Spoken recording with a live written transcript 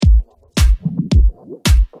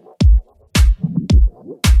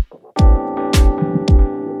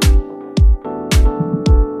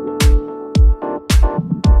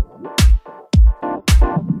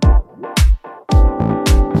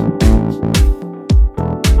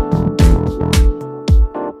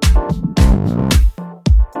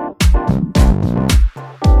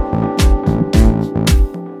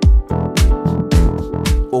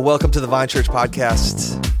welcome to the Vine Church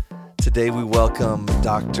Podcast. Today we welcome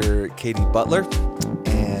Dr. Katie Butler,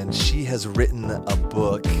 and she has written a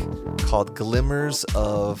book called Glimmers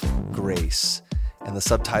of Grace, and the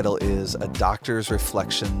subtitle is A Doctor's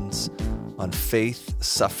Reflections on Faith,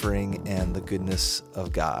 Suffering, and the Goodness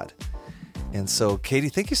of God. And so, Katie,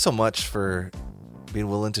 thank you so much for being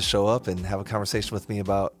willing to show up and have a conversation with me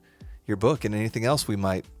about your book and anything else we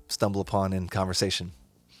might stumble upon in conversation.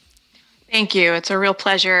 Thank you. It's a real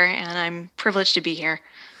pleasure, and I'm privileged to be here.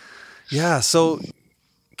 Yeah. So,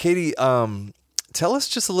 Katie, tell us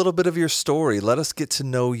just a little bit of your story. Let us get to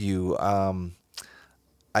know you.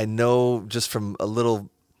 I know just from a little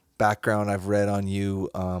background I've read on you,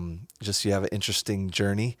 just you have an interesting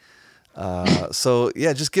journey. So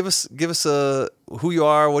yeah, just give us who you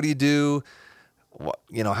are, what do you do,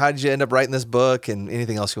 how did you end up writing this book, and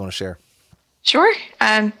anything else you want to share? Sure.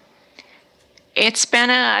 It's been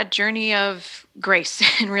a journey of grace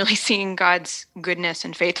and really seeing God's goodness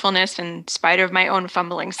and faithfulness in spite of my own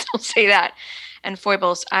fumblings, I'll say that, and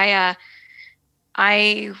foibles. I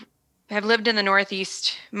have lived in the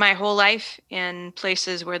Northeast my whole life in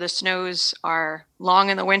places where the snows are long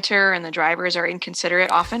in the winter and the drivers are inconsiderate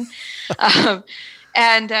often,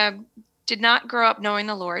 and did not grow up knowing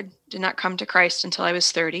the Lord, did not come to Christ until I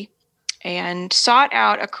was 30. And sought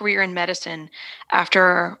out a career in medicine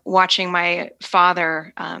after watching my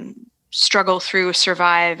father struggle through,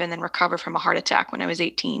 survive, and then recover from a heart attack when I was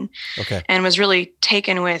 18. Okay. And was really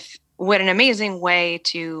taken with what an amazing way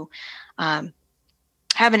to have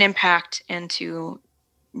an impact and to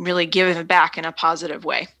really give back in a positive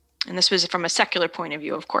way. And this was from a secular point of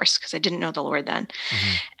view, of course, because I didn't know the Lord then.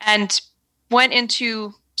 Mm-hmm. And went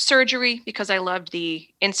into surgery because I loved the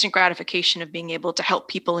instant gratification of being able to help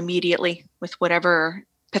people immediately with whatever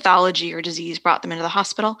pathology or disease brought them into the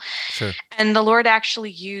hospital. Sure. And the Lord actually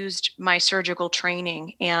used my surgical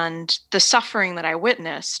training and the suffering that I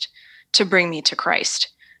witnessed to bring me to Christ,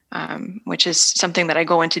 which is something that I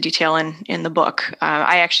go into detail in the book.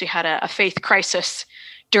 I actually had a faith crisis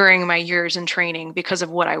during my years in training because of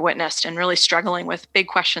what I witnessed and really struggling with big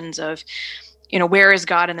questions of, where is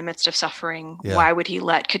God in the midst of suffering? Yeah. Why would he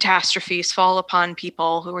let catastrophes fall upon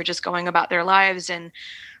people who are just going about their lives and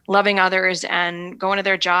loving others and going to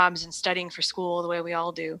their jobs and studying for school the way we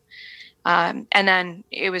all do? And then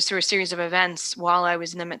it was through a series of events while I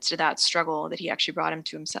was in the midst of that struggle that he actually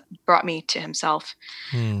brought me to himself.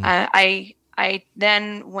 I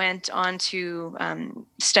then went on to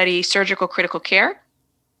study surgical critical care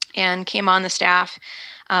and came on the staff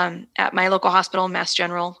at my local hospital, Mass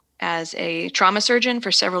General, as a trauma surgeon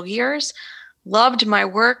for several years. Loved my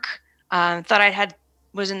work, thought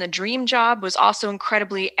was in the dream job, was also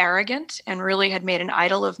incredibly arrogant and really had made an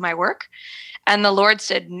idol of my work. And the Lord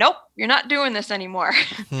said, nope, you're not doing this anymore.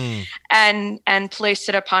 and placed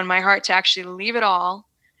it upon my heart to actually leave it all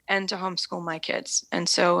and to homeschool my kids. And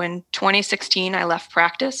so in 2016, I left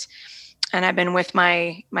practice, and I've been with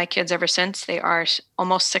my kids ever since. They are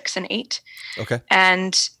almost 6 and 8. Okay.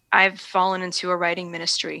 And I've fallen into a writing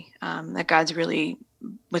ministry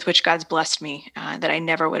with which God's blessed me that I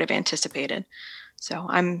never would have anticipated. So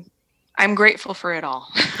I'm grateful for it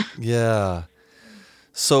all. Yeah.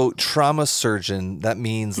 So trauma surgeon, that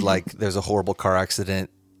means like there's a horrible car accident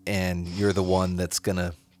and you're the one that's going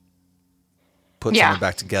to put someone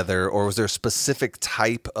back together, or was there a specific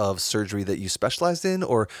type of surgery that you specialized in?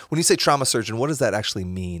 Or when you say trauma surgeon, what does that actually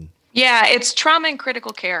mean? Yeah, it's trauma and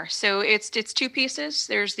critical care. So it's two pieces.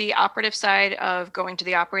 There's the operative side of going to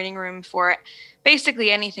the operating room for basically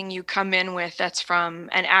anything you come in with that's from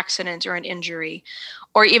an accident or an injury,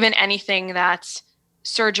 or even anything that's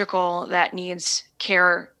surgical that needs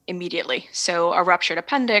care immediately. So a ruptured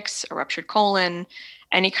appendix, a ruptured colon,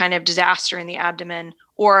 any kind of disaster in the abdomen,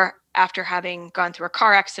 or after having gone through a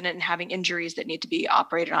car accident and having injuries that need to be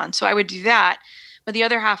operated on. So I would do that. But the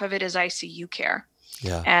other half of it is ICU care.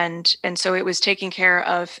 Yeah. And so it was taking care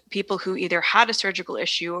of people who either had a surgical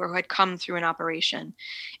issue or who had come through an operation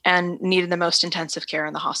and needed the most intensive care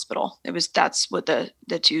in the hospital. That's what the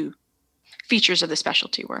two features of the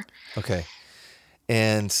specialty were. Okay.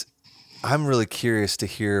 And I'm really curious to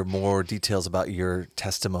hear more details about your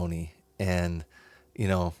testimony and,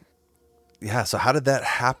 so how did that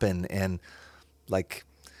happen? And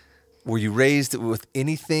were you raised with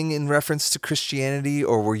anything in reference to Christianity,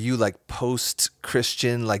 or were you like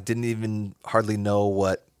post-Christian, like didn't even hardly know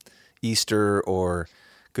what Easter or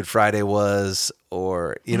Good Friday was,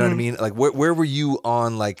 or, you know what I mean? Like where were you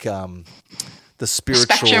on the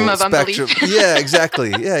spiritual spectrum of unbelief? Yeah, exactly.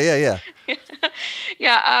 Yeah.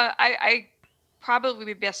 I probably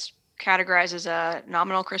be best categorized as a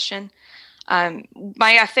nominal Christian.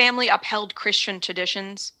 My family upheld Christian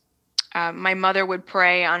traditions My mother would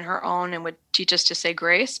pray on her own and would teach us to say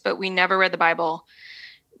grace, but we never read the Bible,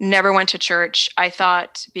 never went to church. I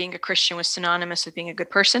thought being a Christian was synonymous with being a good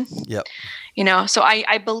person. Yep. So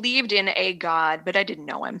I believed in a God, but I didn't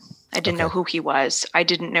know him. I didn't know who he was. I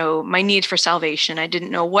didn't know my need for salvation. I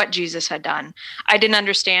didn't know what Jesus had done. I didn't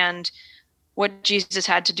understand what Jesus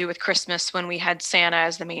had to do with Christmas when we had Santa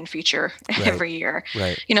as the main feature every year.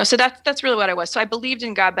 Right. So that's really what I was. So I believed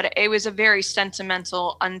in God, but it was a very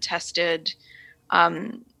sentimental, untested,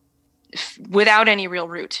 without any real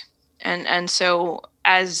root. And so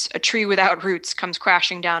as a tree without roots comes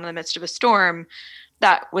crashing down in the midst of a storm,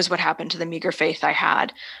 that was what happened to the meager faith I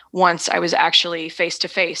had once I was actually face to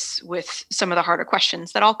face with some of the harder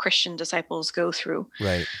questions that all Christian disciples go through.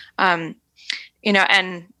 Right. And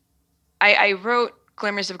I wrote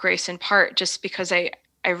Glimmers of Grace in part just because I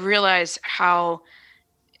realize how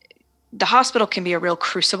the hospital can be a real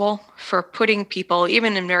crucible for putting people,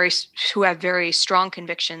 even who have very strong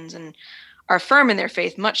convictions and are firm in their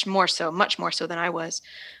faith, much more so than I was,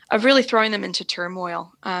 of really throwing them into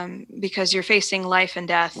turmoil, because you're facing life and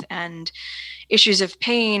death and issues of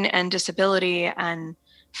pain and disability and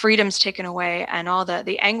freedoms taken away and all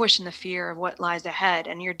the anguish and the fear of what lies ahead.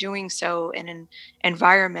 And you're doing so in an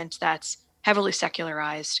environment that's heavily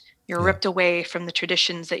secularized. You're ripped away from the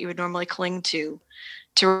traditions that you would normally cling to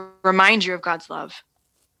remind you of God's love.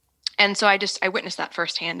 And so I witnessed that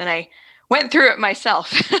firsthand, and I went through it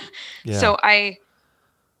myself. So I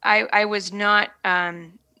was not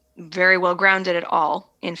very well grounded at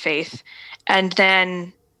all in faith. And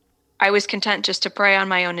then I was content just to pray on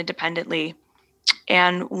my own independently.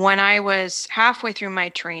 And when I was halfway through my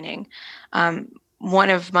training, one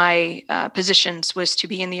of my positions was to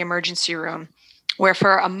be in the emergency room, where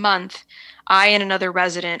for a month, I and another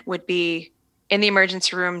resident would be in the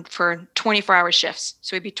emergency room for 24-hour shifts.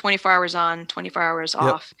 So we'd be 24 hours on, 24 hours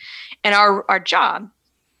off. And our job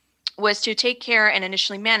was to take care and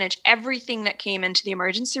initially manage everything that came into the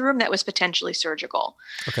emergency room that was potentially surgical.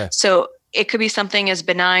 Okay. So it could be something as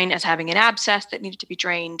benign as having an abscess that needed to be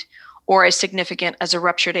drained, or as significant as a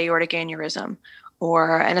ruptured aortic aneurysm,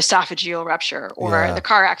 or an esophageal rupture, or the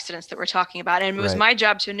car accidents that we're talking about. And it was my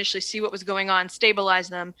job to initially see what was going on, stabilize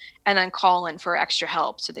them, and then call in for extra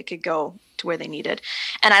help so they could go to where they needed.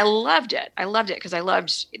 And I loved it. Because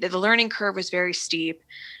the learning curve was very steep,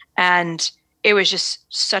 and it was just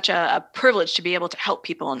such a privilege to be able to help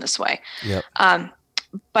people in this way. Yep.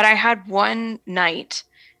 But I had one night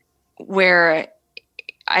where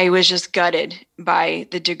I was just gutted by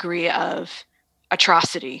the degree of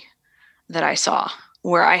atrocity that I saw,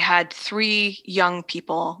 where I had 3 young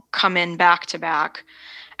people come in back to back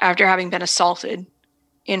after having been assaulted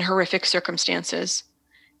in horrific circumstances.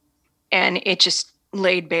 And it just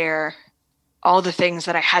laid bare all the things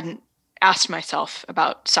that I hadn't asked myself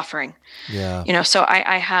about suffering. Yeah. So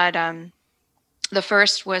I had, the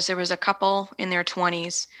first was, there was a couple in their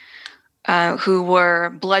 20s who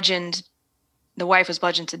were bludgeoned. The wife was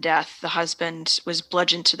bludgeoned to death. The husband was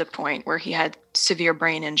bludgeoned to the point where he had severe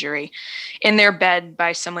brain injury in their bed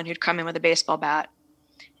by someone who'd come in with a baseball bat.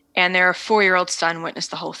 And their 4-year-old son witnessed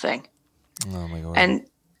the whole thing. Oh my God. And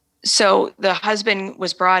so the husband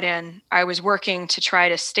was brought in. I was working to try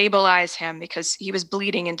to stabilize him because he was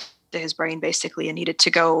bleeding into his brain basically, and needed to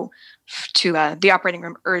go to the operating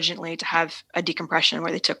room urgently to have a decompression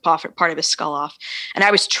where they took part of his skull off. And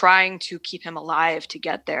I was trying to keep him alive to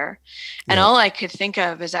get there. And all I could think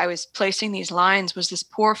of as I was placing these lines was this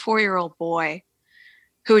poor 4-year-old boy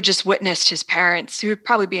who had just witnessed his parents, who would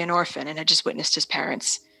probably be an orphan, and had just witnessed his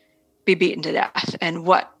parents be beaten to death. And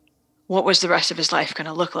what was the rest of his life going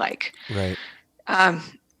to look like? Right.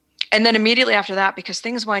 And then immediately after that, because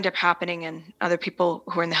things wind up happening, and other people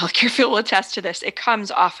who are in the healthcare field will attest to this, it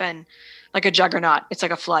comes often like a juggernaut. It's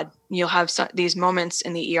like a flood. You'll have these moments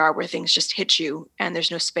in the ER where things just hit you and there's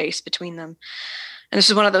no space between them. And this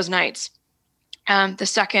is one of those nights. The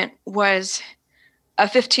second was a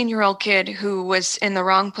 15-year-old kid who was in the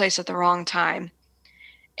wrong place at the wrong time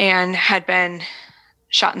and had been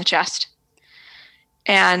shot in the chest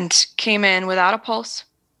and came in without a pulse.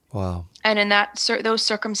 Wow. And in those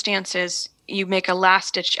circumstances, you make a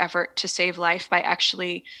last-ditch effort to save life by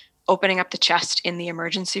actually opening up the chest in the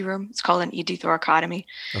emergency room. It's called an ED thoracotomy.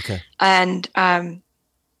 Okay. And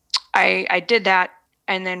I did that,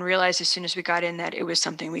 and then realized as soon as we got in that it was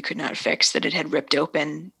something we could not fix, that it had ripped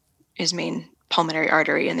open his main pulmonary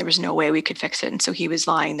artery, and there was no way we could fix it. And so he was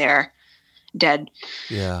lying there dead.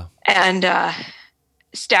 Yeah. And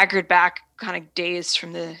staggered back, kind of dazed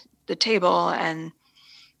from the table, and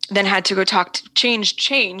then had to go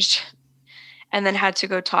changed, and then had to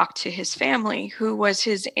go talk to his family, who was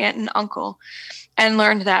his aunt and uncle. and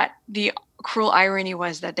learned that the cruel irony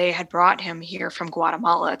was that they had brought him here from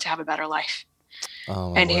Guatemala to have a better life.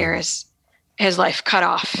 Oh, and here is his life cut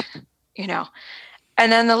off, you know.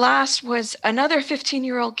 And then the last was another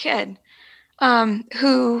 15-year-old kid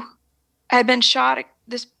who had been shot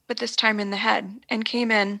this time in the head, and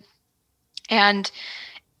came in, and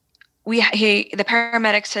the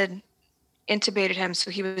paramedics had intubated him,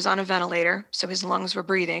 so he was on a ventilator, so his lungs were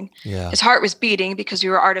breathing. Yeah. His heart was beating because we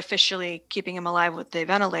were artificially keeping him alive with the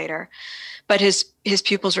ventilator, but his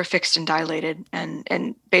pupils were fixed and dilated,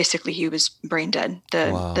 and basically he was brain dead.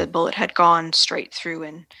 The bullet had gone straight through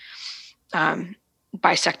and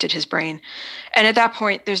bisected his brain. And at that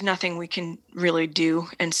point, there's nothing we can really do.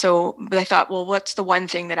 And so, but I thought, well, what's the one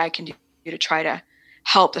thing that I can do to try to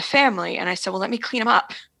help the family? And I said, well, let me clean him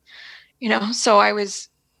up, you know? So I was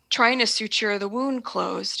trying to suture the wound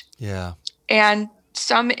closed. Yeah. And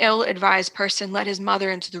some ill-advised person let his mother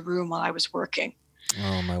into the room while I was working.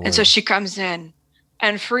 Oh, my word. And so she comes in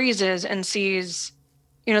and freezes and sees,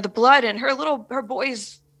 you know, the blood and her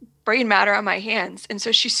boy's brain matter on my hands. And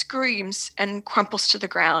so she screams and crumples to the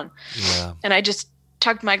ground. Yeah. And I just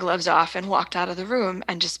tugged my gloves off and walked out of the room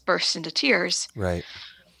and just burst into tears. Right.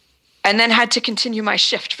 And then had to continue my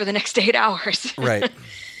shift for the next 8 hours. Right.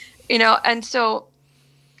 You know, and so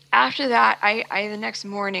after that, I the next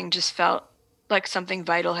morning just felt like something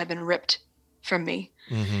vital had been ripped from me.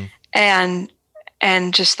 Mm-hmm.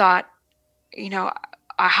 And just thought, you know,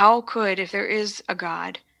 how could, if there is a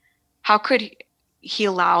God, how could he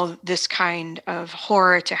allow this kind of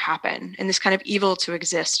horror to happen and this kind of evil to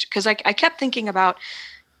exist? Because I kept thinking about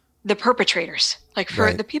the perpetrators, like for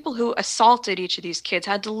Right. the people who assaulted each of these kids,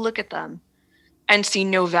 had to look at them and see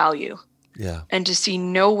no value. Yeah. And to see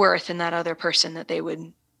no worth in that other person, that they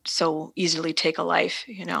would so easily take a life,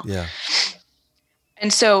 you know? Yeah.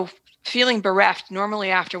 And so feeling bereft,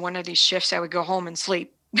 normally after one of these shifts, I would go home and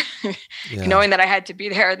sleep, Yeah. knowing that I had to be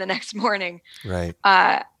there the next morning. Right.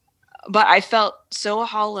 But I felt so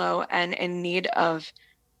hollow and in need of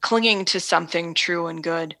clinging to something true and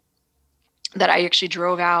good that I actually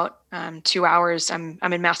drove out 2 hours. I'm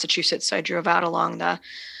in Massachusetts, so I drove out along the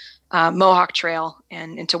Mohawk Trail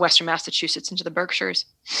and into Western Massachusetts, into the Berkshires.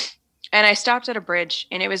 And I stopped at a bridge,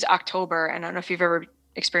 and it was October. And I don't know if you've ever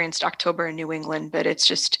experienced October in New England, but it's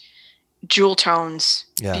just jewel tones,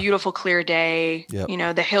 Yeah. beautiful clear day, Yep. you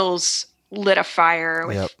know, the hills lit afire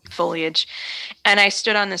with Yep. foliage. And I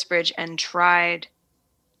stood on this bridge and tried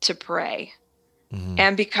to pray. Mm-hmm.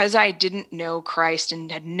 And because I didn't know Christ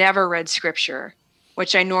and had never read scripture,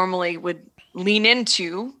 which I normally would lean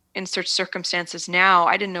into in such circumstances now,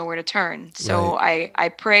 I didn't know where to turn. So I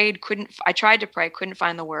prayed, I tried to pray, couldn't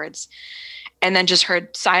find the words, and then just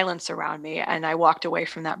heard silence around me. And I walked away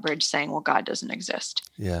from that bridge saying, well, God doesn't exist.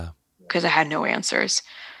 Yeah. Because I had no answers.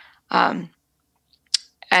 And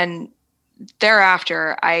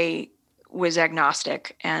thereafter, I was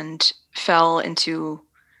agnostic and fell into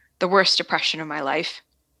the worst depression of my life.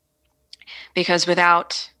 Because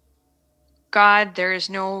without God, there is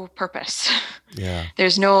no purpose. Yeah.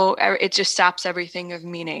 It just saps everything of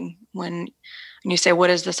meaning when you say, what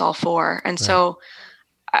is this all for? And so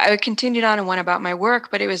I continued on and went about my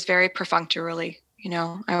work, but it was very perfunctorily, you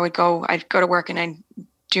know. I'd go to work and I'd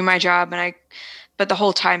do my job, but the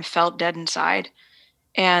whole time felt dead inside.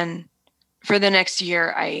 And for the next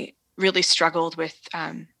year, I really struggled with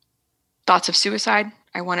thoughts of suicide.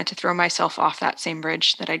 I wanted to throw myself off that same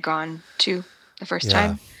bridge that I'd gone to the first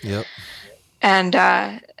time. Yep. And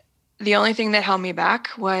the only thing that held me back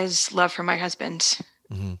was love for my husband.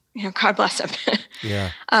 Mm-hmm. You know, God bless him.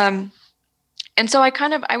 Yeah. And so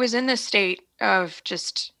I was in this state of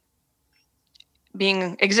just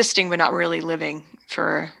existing, but not really living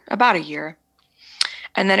for about a year.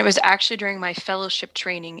 And then it was actually during my fellowship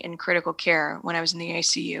training in critical care when I was in the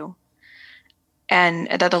ICU, and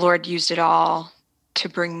that the Lord used it all to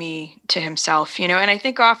bring me to himself, you know. And I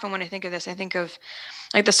think often when I think of this, I think of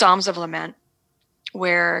like the Psalms of Lament,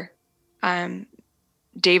 where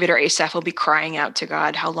David or Asaph will be crying out to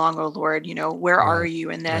God, how long, O Lord, you know, where are you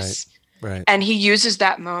in this? Right. And he uses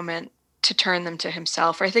that moment to turn them to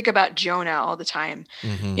himself. Or I think about Jonah all the time,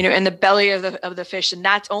 Mm-hmm. you know, in the belly of the fish. And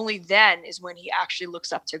that's only then is when he actually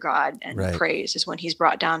looks up to God and prays, is when he's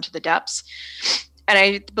brought down to the depths. And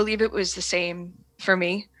I believe it was the same for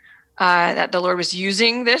me, that the Lord was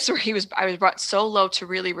using this, where I was brought so low to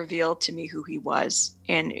really reveal to me who he was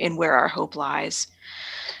and in where our hope lies.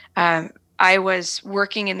 I was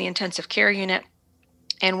working in the intensive care unit,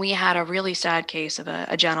 and we had a really sad case of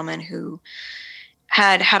a gentleman who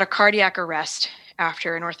had a cardiac arrest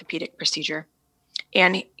after an orthopedic procedure.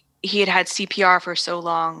 And he had had CPR for so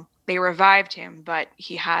long they revived him, but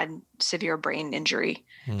he had severe brain injury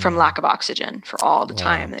from lack of oxygen for all the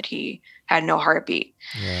time that he had no heartbeat.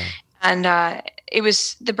 Yeah. And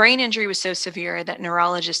the brain injury was so severe that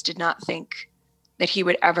neurologists did not think that he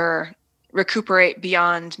would ever recuperate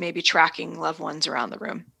beyond maybe tracking loved ones around the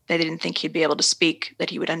room. They didn't think he'd be able to speak, that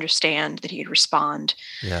he would understand, that he'd respond.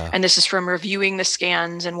 Yeah. And this is from reviewing the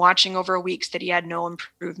scans and watching over weeks that he had no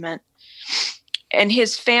improvement. And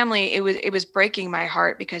his family, it was breaking my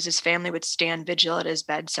heart, because his family would stand vigil at his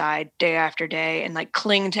bedside day after day and like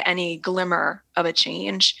cling to any glimmer of a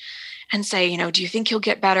change and say, you know, do you think he'll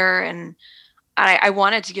get better? And I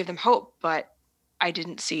wanted to give them hope, but I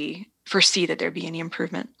didn't foresee that there'd be any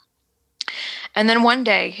improvement. And then one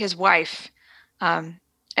day his wife, and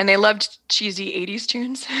they loved cheesy 80s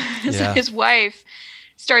tunes. So his wife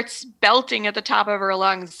starts belting at the top of her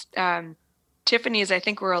lungs. Tiffany's, I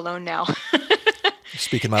Think We're Alone Now.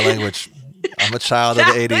 Speaking my language. I'm a child of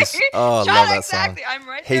the 80s. Oh, I love that song. I'm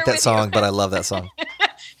right Hate there that song, but I love that song.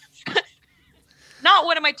 Not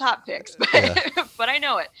one of my top picks, but, but I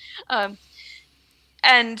know it.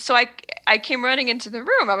 And so I came running into the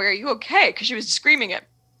room. I'm like, are you okay? Because she was screaming it.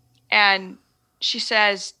 And she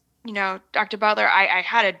says, you know, Dr. Butler,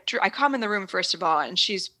 I come in the room, first of all, and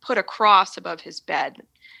she's put a cross above his bed,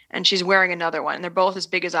 and she's wearing another one. And they're both as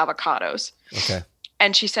big as avocados. Okay.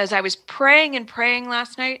 And she says, I was praying and praying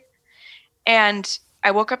last night, and I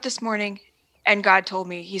woke up this morning, and God told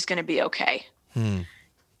me he's going to be okay.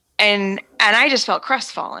 And I just felt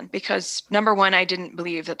crestfallen, because number one, I didn't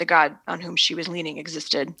believe that the God on whom she was leaning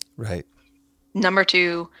existed. Right. Number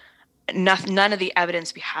two, none of the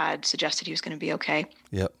evidence we had suggested he was going to be okay.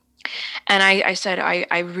 Yep. And I said,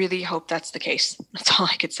 I really hope that's the case. That's all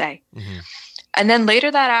I could say. Mm-hmm. And then later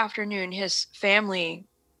that afternoon, his family,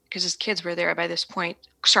 because his kids were there by this point,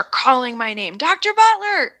 start calling my name, Dr.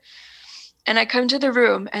 Butler. And I come to the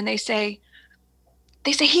room, and they say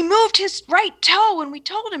he moved his right toe when we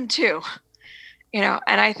told him to, you know.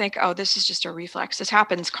 And I think, oh, this is just a reflex. This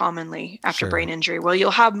happens commonly after brain injury. Well,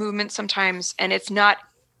 you'll have movement sometimes, and it's not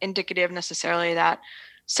indicative necessarily that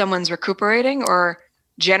someone's recuperating or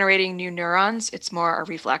generating new neurons. It's more a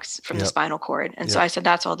reflex from the spinal cord. And so I said,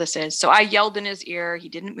 that's all this is. So I yelled in his ear. He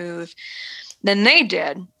didn't move. Then they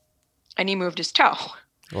did, and he moved his toe.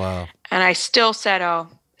 Wow. And I still said, oh,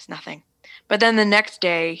 it's nothing. But then the next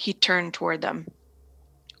day he turned toward them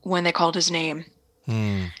when they called his name.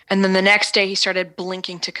 And then the next day he started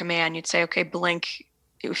blinking to command. You'd say, okay, blink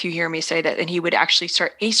if you hear me say that. And he would actually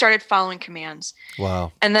started following commands.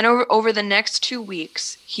 Wow. And then over the next 2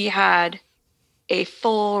 weeks, he had a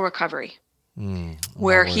full recovery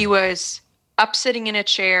where he was up sitting in a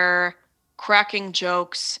chair, cracking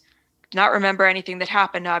jokes, not remember anything that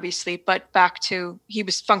happened, obviously, but back to, he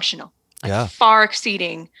was functional, far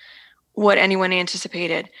exceeding what anyone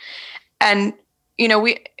anticipated. And, you know,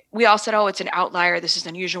 we all said, oh, it's an outlier. This is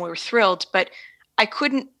unusual. We were thrilled, but I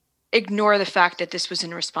couldn't ignore the fact that this was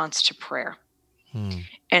in response to prayer.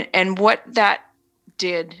 And what that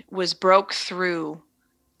did was broke through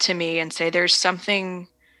to me and say, there's something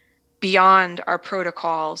beyond our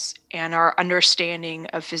protocols and our understanding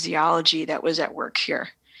of physiology that was at work here.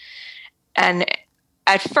 And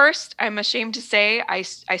at first, I'm ashamed to say, I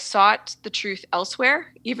sought the truth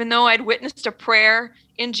elsewhere, even though I'd witnessed a prayer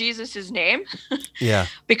in Jesus's name.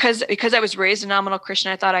 Because I was raised a nominal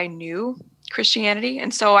Christian, I thought I knew Christianity.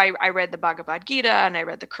 And so I read the Bhagavad Gita and I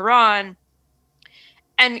read the Quran,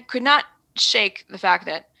 and could not shake the fact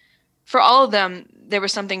that for all of them, there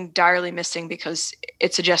was something direly missing, because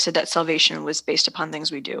it suggested that salvation was based upon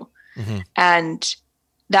things we do. And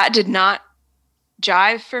that did not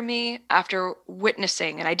jive for me after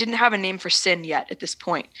witnessing, and I didn't have a name for sin yet at this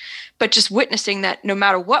point, but just witnessing that no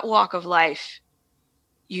matter what walk of life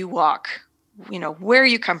you walk, you know, where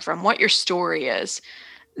you come from, what your story is,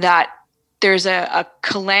 that there's a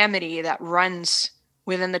calamity that runs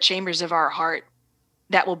within the chambers of our heart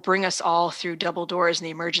that will bring us all through double doors in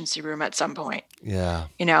the emergency room at some point. Yeah.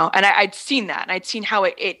 You know, and I'd seen that, and I'd seen how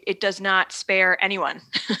it does not spare anyone.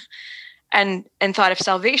 And thought, if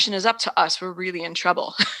salvation is up to us, we're really in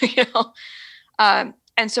trouble, you know?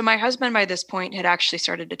 And so my husband by this point had actually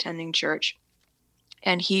started attending church,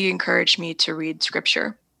 and he encouraged me to read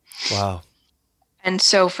scripture. Wow. And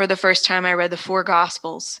so for the first time, I read the 4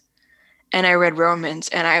 Gospels, and I read Romans,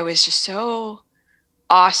 and I was just so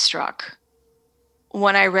awestruck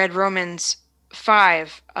when I read Romans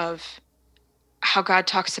 5 of how Paul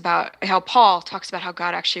talks about how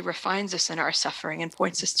God actually refines us in our suffering and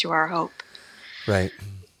points us to our hope. Right.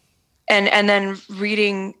 And then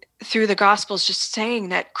reading through the Gospels, just saying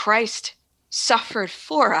that Christ suffered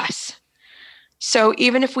for us. So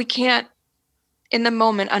even if we can't in the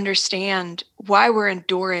moment understand why we're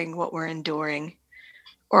enduring what we're enduring,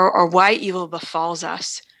 or why evil befalls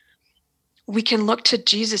us, we can look to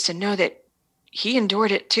Jesus and know that he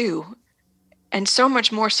endured it too, and so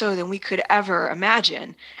much more so than we could ever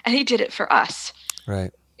imagine. And he did it for us.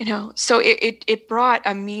 Right. So it brought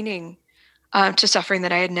a meaning to suffering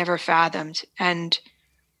that I had never fathomed. And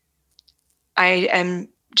I am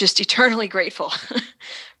just eternally grateful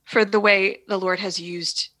for the way the Lord has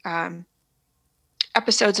used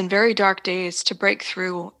episodes in very dark days to break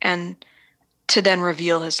through and to then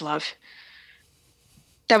reveal his love.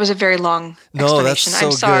 That was a very long explanation. That's so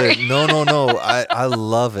I'm sorry. good. No. I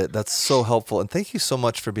love it. That's so helpful. And thank you so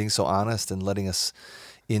much for being so honest and letting us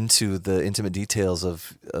into the intimate details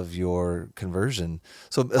of your conversion.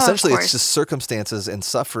 So essentially it's just circumstances and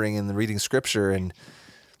suffering and reading scripture, and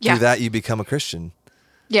through that you become a Christian.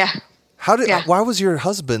 Yeah. Why was your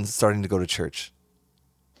husband starting to go to church?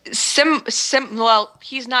 Well,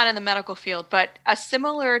 he's not in the medical field, but a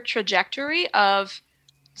similar trajectory of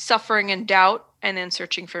suffering and doubt, and then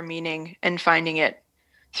searching for meaning and finding it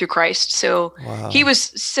through Christ. So He was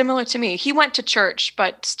similar to me. He went to church,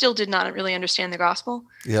 but still did not really understand the gospel.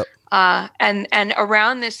 Yep. And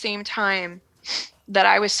around the same time that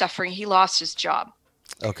I was suffering, he lost his job.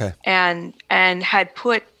 Okay. And had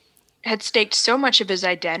staked so much of his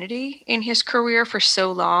identity in his career for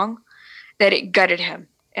so long that it gutted him.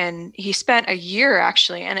 And he spent a year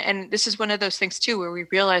actually. And this is one of those things too, where we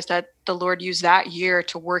realized that the Lord used that year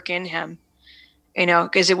to work in him,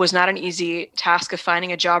 because it was not an easy task of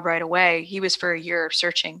finding a job right away. He was for a year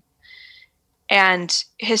searching. And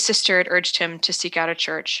his sister had urged him to seek out a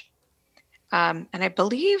church. And I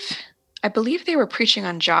believe they were preaching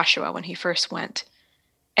on Joshua when he first went.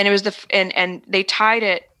 And it was and they tied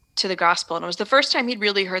it to the gospel. And it was the first time he'd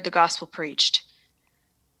really heard the gospel preached.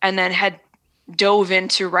 And then had dove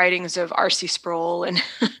into writings of R.C. Sproul and,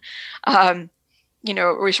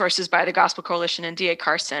 resources by the Gospel Coalition and D.A.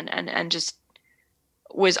 Carson, and just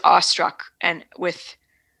was awestruck, and with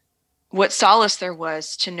what solace there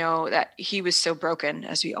was to know that he was so broken,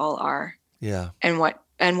 as we all are. Yeah. And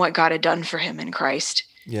what God had done for him in Christ.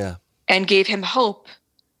 Yeah. And gave him hope.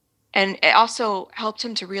 And it also helped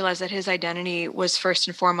him to realize that his identity was first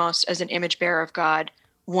and foremost as an image bearer of God,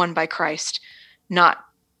 won by Christ, not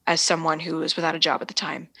as someone who was without a job at the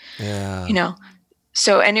time. Yeah.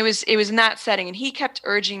 So, and it was in that setting, and he kept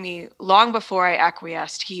urging me long before I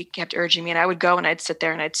acquiesced. He kept urging me, and I would go and I'd sit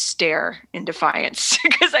there and I'd stare in defiance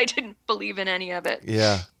because I didn't believe in any of it.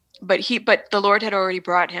 Yeah. But the Lord had already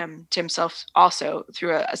brought him to himself also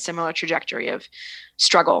through a similar trajectory of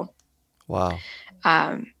struggle. Wow.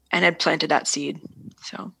 And had planted that seed.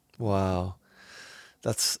 So. Wow.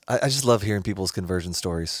 I just love hearing people's conversion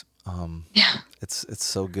stories. Yeah. It's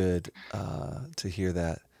so good to hear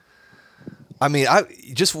that. I mean,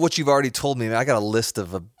 just what you've already told me, I got a list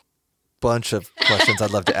of a bunch of questions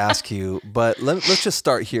I'd love to ask you, but let's just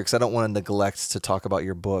start here because I don't want to neglect to talk about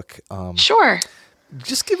your book. Sure.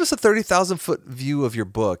 Just give us a 30,000-foot view of your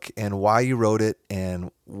book and why you wrote it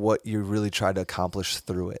and what you really tried to accomplish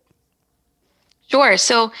through it. Sure.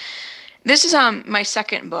 So this is my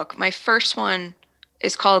second book. My first one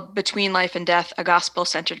is called Between Life and Death, a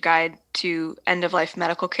Gospel-Centered Guide to End-of-Life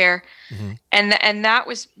Medical Care. Mm-hmm. And that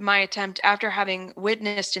was my attempt after having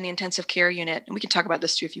witnessed in the intensive care unit, and we can talk about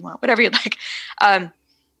this too if you want, whatever you'd like,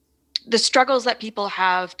 the struggles that people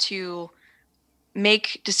have to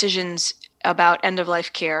make decisions about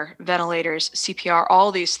end-of-life care, ventilators, CPR,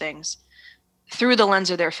 all these things, through the lens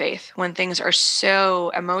of their faith when things are so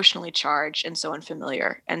emotionally charged and so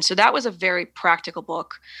unfamiliar. And so that was a very practical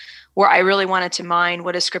book where I really wanted to mine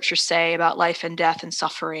what does Scripture say about life and death and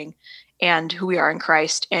suffering and who we are in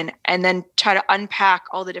Christ, and then try to unpack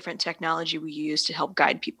all the different technology we use to help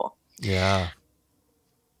guide people. Yeah.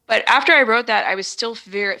 But after I wrote that, I was still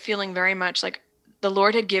feeling very much like the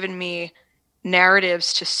Lord had given me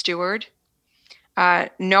narratives to steward,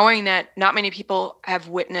 knowing that not many people have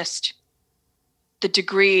witnessed the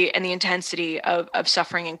degree and the intensity of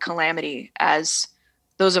suffering and calamity as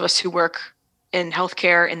those of us who work in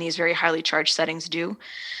healthcare in these very highly charged settings do,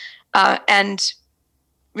 and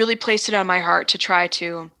really placed it on my heart to try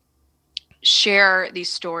to share these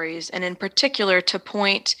stories, and in particular to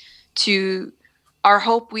point to our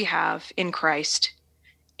hope we have in Christ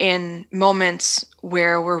in moments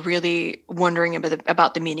where we're really wondering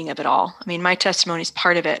about the meaning of it all. I mean, my testimony is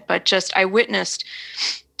part of it, but just I witnessed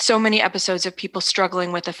so many episodes of people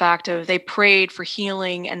struggling with the fact of they prayed for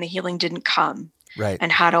healing and the healing didn't come. Right.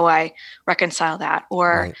 And how do I reconcile that?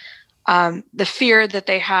 Or the fear that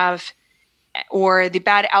they have, or the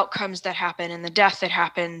bad outcomes that happen and the death that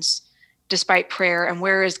happens despite prayer, and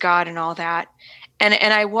where is God and all that.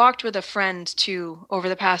 And I walked with a friend too over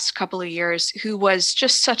the past couple of years who was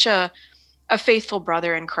just such a faithful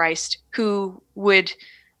brother in Christ who would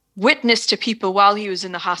witness to people while he was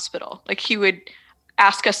in the hospital. Like he would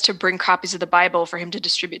ask us to bring copies of the Bible for him to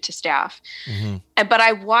distribute to staff. But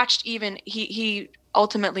I watched he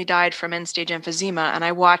ultimately died from end-stage emphysema, and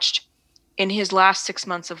I watched in his last 6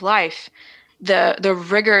 months of life the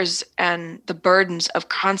rigors and the burdens of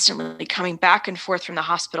constantly coming back and forth from the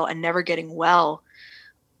hospital and never getting well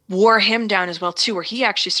wore him down as well too, where he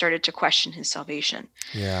actually started to question his salvation.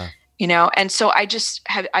 Yeah. And so I just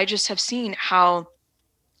have seen how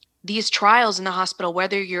these trials in the hospital,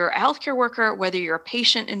 whether you're a healthcare worker, whether you're a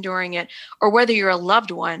patient enduring it, or whether you're a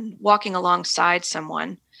loved one walking alongside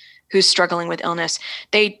someone who's struggling with illness,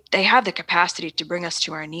 they have the capacity to bring us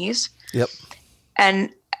to our knees. Yep.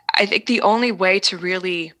 And I think the only way to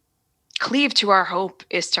really cleave to our hope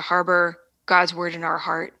is to harbor God's word in our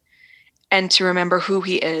heart and to remember who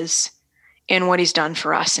he is and what he's done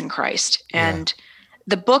for us in Christ. And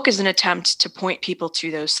the book is an attempt to point people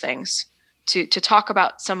to those things, to talk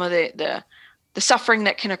about some of the suffering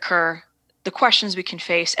that can occur, the questions we can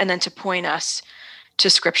face, and then to point us to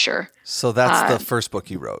Scripture. So that's the first book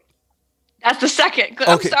you wrote. That's the second.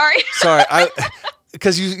 Okay. I'm sorry. Sorry.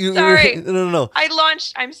 Because you Sorry. No.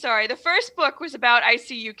 I'm sorry. The first book was about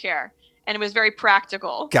ICU care, and it was very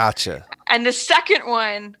practical. Gotcha. And the second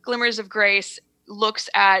one, Glimmers of Grace, looks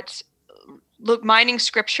at mining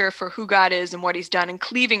Scripture for who God is and what he's done, and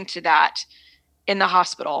cleaving to that in the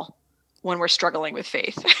hospital when we're struggling with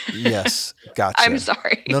faith. Yes. Gotcha. I'm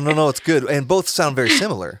sorry. No, it's good. And both sound very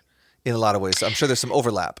similar in a lot of ways. I'm sure there's some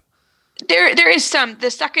overlap. There is some.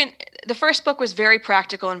 The first book was very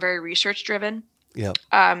practical and very research driven. Yeah.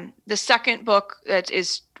 The second book that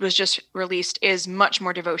was just released is much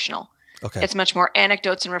more devotional. Okay. It's much more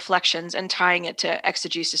anecdotes and reflections and tying it to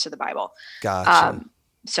exegesis of the Bible. Gotcha.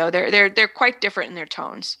 So they're quite different in their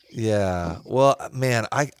tones. Yeah. Well, man,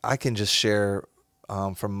 I can just share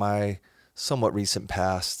from my somewhat recent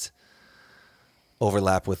past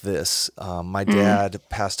overlap with this. My dad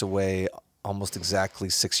passed away almost exactly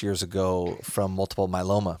 6 years ago from multiple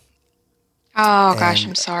myeloma. Oh gosh,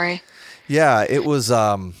 I'm sorry. Yeah, it was.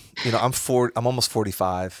 I'm almost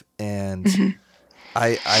 45, and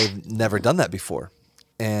I've never done that before,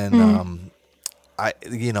 and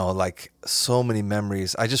like so many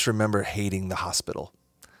memories. I just remember hating the hospital.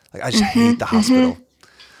 Like I just hate the hospital.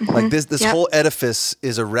 Like this whole edifice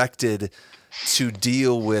is erected to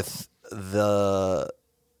deal with the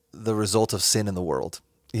result of sin in the world.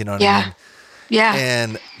 You know what I mean? Yeah.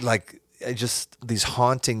 And like just these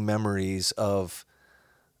haunting memories of.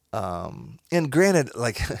 And granted,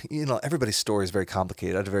 like, everybody's story is very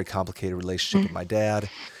complicated. I had a very complicated relationship with my dad,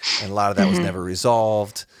 and a lot of that was never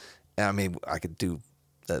resolved. And I mean, I could do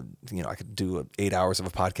 8 hours of a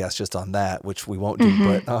podcast just on that, which we won't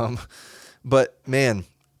do. But man,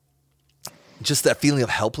 just that feeling of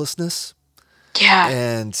helplessness. Yeah.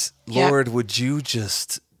 And Lord, would you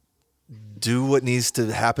just do what needs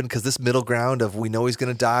to happen? Because this middle ground of we know he's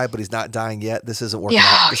going to die, but he's not dying yet. This isn't working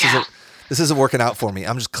out. This isn't working out for me.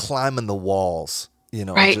 I'm just climbing the walls,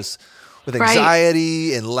 just with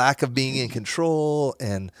anxiety and lack of being in control.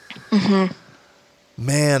 And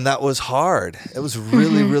man, that was hard. It was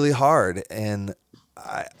really, really hard. And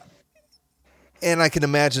I can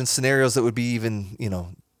imagine scenarios that would be even,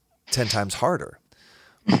 10 times harder.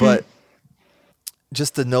 But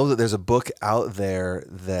just to know that there's a book out there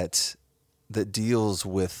that deals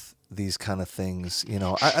with these kind of things,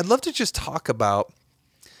 I'd love to just talk about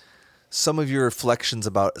some of your reflections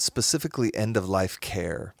about specifically end-of-life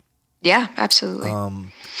care. Yeah, absolutely.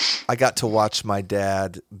 I got to watch my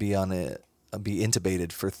dad be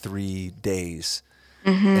intubated for 3 days,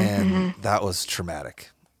 and that was traumatic.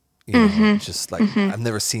 Just like I've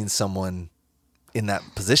never seen someone in that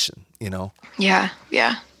position. Yeah.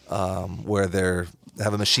 Where they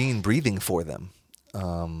have a machine breathing for them,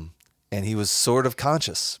 and he was sort of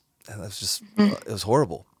conscious, and it was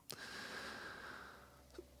horrible.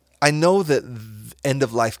 I know that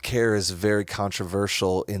end-of-life care is very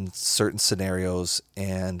controversial in certain scenarios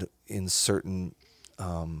and in certain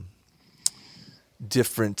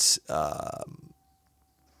different,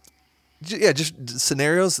 just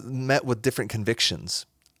scenarios met with different convictions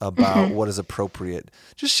about what is appropriate.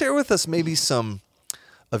 Just share with us maybe some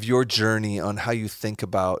of your journey on how you think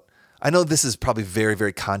about. I know this is probably very,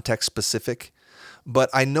 very context specific, but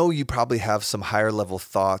I know you probably have some higher level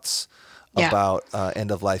thoughts about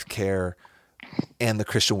end-of-life care and the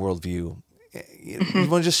Christian worldview. You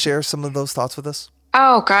want to just share some of those thoughts with us?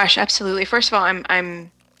 Oh gosh, absolutely. First of all, I'm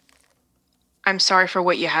sorry for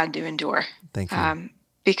what you had to endure. Thank you.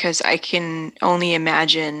 because I can only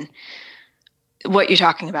imagine what you're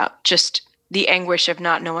talking about. Just the anguish of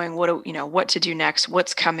not knowing what to do next,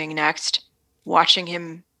 what's coming next, watching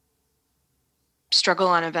him struggle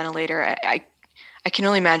on a ventilator. I can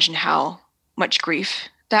only imagine how much grief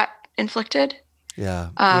that inflicted. Yeah,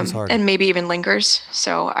 it was hard. And maybe even lingers.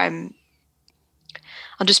 So I'll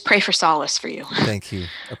just pray for solace for you. Thank you.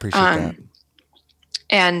 Appreciate that.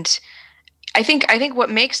 And I think what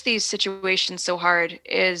makes these situations so hard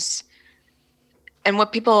is, and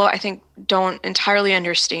what people I think don't entirely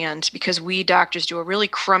understand, because we doctors do a really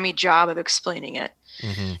crummy job of explaining it,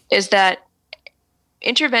 is that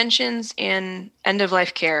interventions in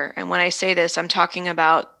end-of-life care, and when I say this, I'm talking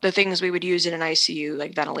about the things we would use in an ICU,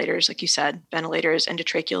 like ventilators, like you said, ventilators,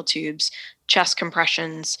 endotracheal tubes, chest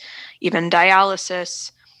compressions, even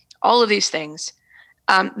dialysis, all of these things.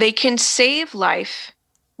 They can save life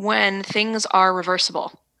when things are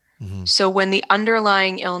reversible. So when the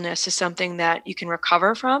underlying illness is something that you can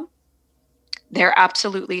recover from, they're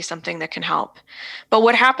absolutely something that can help. But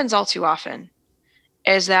what happens all too often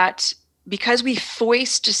is that because we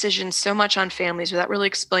foist decisions so much on families without really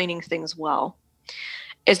explaining things well,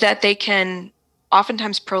 is that they can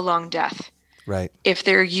oftentimes prolong death. Right. If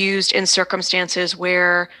they're used in circumstances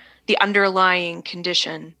where the underlying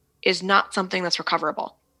condition is not something that's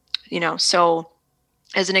recoverable. So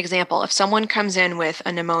as an example, if someone comes in with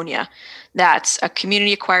a pneumonia that's a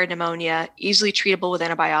community-acquired pneumonia, easily treatable with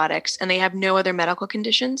antibiotics, and they have no other medical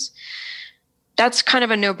conditions, that's kind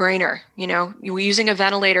of a no-brainer. Using a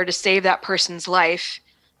ventilator to save that person's life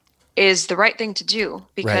is the right thing to do,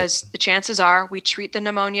 because the chances are we treat the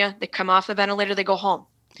pneumonia, they come off the ventilator, they go home.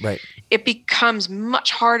 Right. It becomes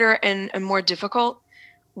much harder and more difficult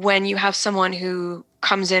when you have someone who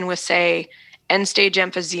comes in with, say, end-stage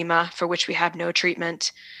emphysema, for which we have no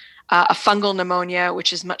treatment, a fungal pneumonia,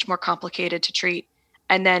 which is much more complicated to treat,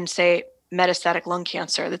 and then, say, metastatic lung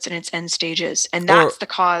cancer that's in its end stages. And that's the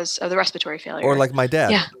cause of the respiratory failure. Or like my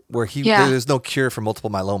dad, where there's no cure for multiple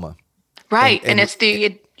myeloma. Right. And it's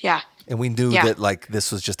And we knew that like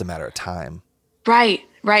this was just a matter of time. Right.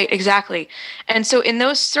 Exactly. And so in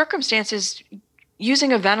those circumstances,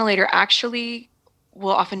 using a ventilator actually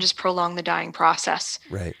will often just prolong the dying process.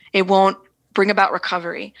 Right. It won't bring about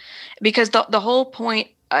recovery, because the whole point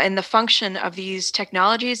and the function of these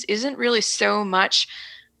technologies isn't really so much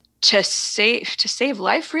to save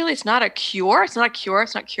life. Really, it's not a cure. It's not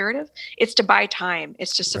curative. It's to buy time.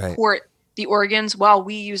 It's to support the organs while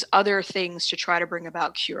we use other things to try to bring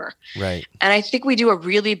about cure. Right. And I think we do a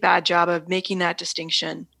really bad job of making that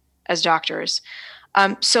distinction as doctors.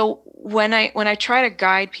 So when I try to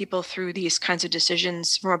guide people through these kinds of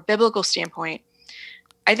decisions from a biblical standpoint,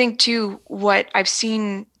 I think too, what I've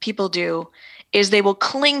seen people do is they will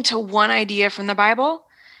cling to one idea from the Bible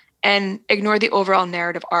and ignore the overall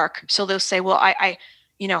narrative arc. So they'll say, well,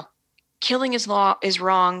 killing is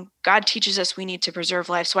wrong. God teaches us we need to preserve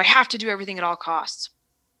life, so I have to do everything at all costs.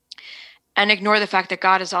 And ignore the fact that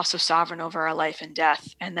God is also sovereign over our life and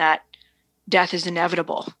death, and that death is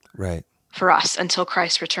inevitable for us until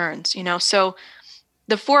Christ returns. So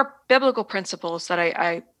the four biblical principles that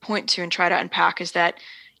I point to and try to unpack is that,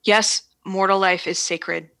 yes, mortal life is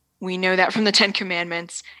sacred. We know that from the 10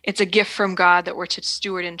 Commandments. It's a gift from God that we're to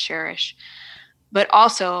steward and cherish. But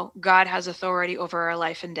also, God has authority over our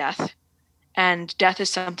life and death. And death is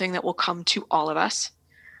something that will come to all of us.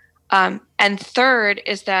 And third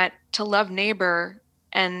is that to love neighbor,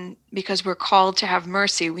 and because we're called to have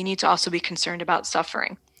mercy, we need to also be concerned about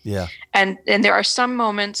suffering. Yeah. And there are some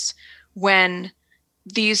moments when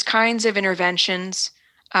these kinds of interventions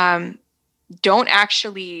don't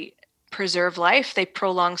actually preserve life, they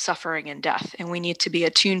prolong suffering and death, and we need to be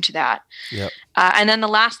attuned to that. Yep. And then the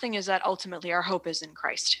last thing is that ultimately our hope is in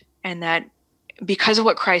Christ, and that because of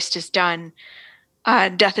what Christ has done,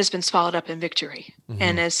 death has been swallowed up in victory. Mm-hmm.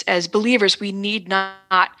 And as believers, we need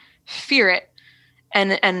not fear it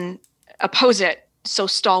and oppose it so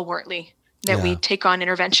stalwartly that we take on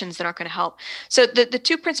interventions that aren't going to help. So the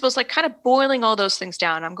two principles, like kind of boiling all those things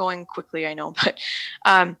down, I'm going quickly, I know, but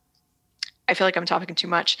I feel like I'm talking too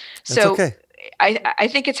much. That's okay. I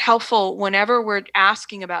think it's helpful whenever we're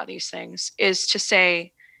asking about these things is to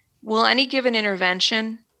say, will any given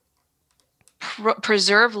intervention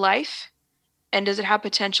preserve life? And does it have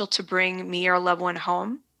potential to bring me or a loved one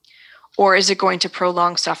home? Or is it going to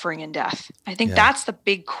prolong suffering and death? I think that's the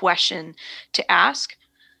big question to ask.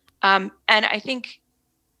 And I think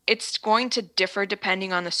it's going to differ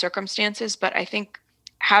depending on the circumstances, but I think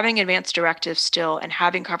having advanced directives still and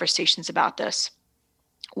having conversations about this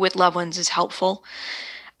with loved ones is helpful.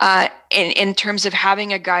 in terms of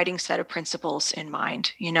having a guiding set of principles in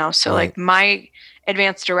mind, so Right. like my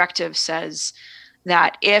advanced directive says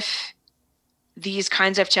that if these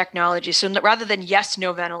kinds of technologies, so rather than yes,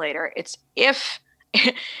 no ventilator, it's if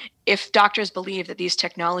doctors believe that these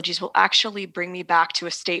technologies will actually bring me back to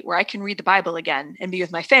a state where I can read the Bible again and be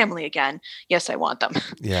with my family again, yes, I want them.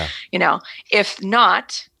 Yeah. If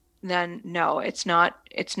not, then no, it's not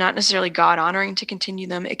necessarily God honoring to continue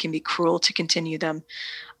them. It can be cruel to continue them,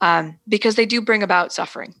 because they do bring about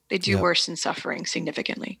suffering. They do worsen suffering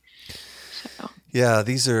significantly. So. Yeah,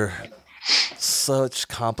 these are such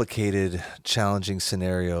complicated, challenging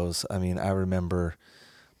scenarios. I mean, I remember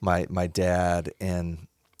my dad, and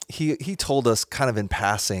he told us kind of in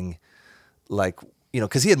passing, like,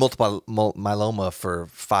 because he had multiple myeloma for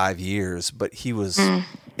 5 years, but he was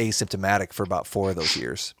asymptomatic for about 4 of those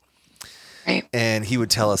years. Right. And he would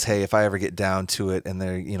tell us, hey, if I ever get down to it and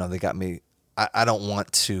they got me, I don't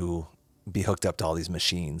want to be hooked up to all these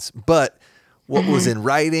machines. But what was in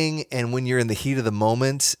writing, and when you're in the heat of the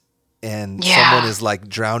moment and someone is like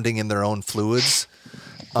drowning in their own fluids,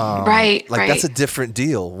 that's a different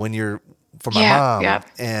deal when you're, for my mom,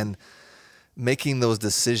 and making those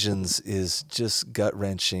decisions is just gut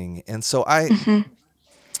wrenching. And so I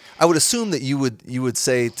would assume that you would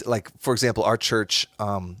say, like, for example, our church,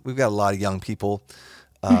 we've got a lot of young people,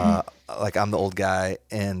 like I'm the old guy,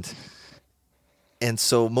 and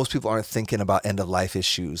so most people aren't thinking about end of life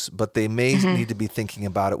issues, but they may need to be thinking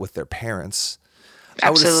about it with their parents.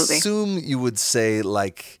 Absolutely. I would assume you would say,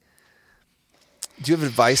 like, do you have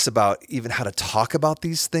advice about even how to talk about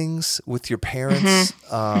these things with your parents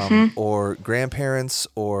or grandparents,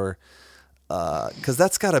 or because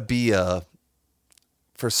that's got to be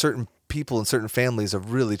for certain people in certain families, a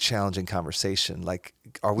really challenging conversation. Like,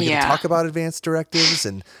 are we going to talk about advanced directives,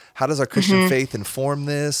 and how does our Christian faith inform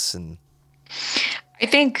this? And I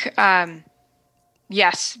think,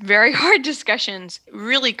 yes, very hard discussions,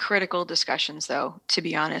 really critical discussions, though, to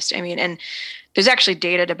be honest. I mean, and there's actually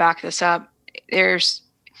data to back this up. There's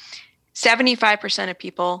 75% of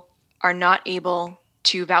people are not able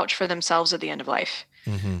to vouch for themselves at the end of life.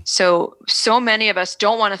 So many of us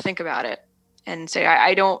don't want to think about it and say,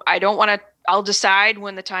 I don't want to, I'll decide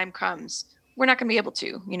when the time comes. We're not going to be able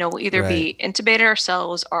to, we'll either be intubated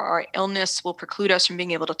ourselves, or our illness will preclude us from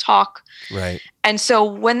being able to talk. Right. And so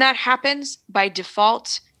when that happens, by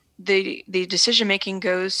default, the decision-making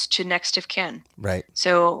goes to next of kin. Right.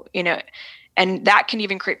 So, and that can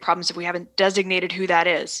even create problems if we haven't designated who that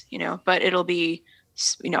is, but it'll be,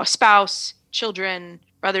 a spouse, children,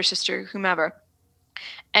 brother, sister, whomever.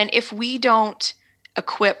 And if we don't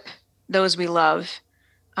equip those we love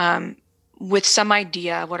with some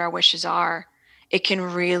idea of what our wishes are, it can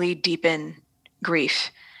really deepen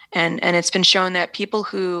grief. And it's been shown that people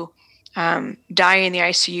who die in the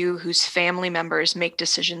ICU, whose family members make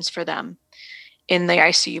decisions for them in the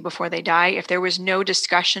ICU before they die, if there was no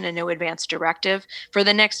discussion and no advance directive, for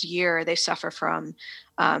the next year, they suffer from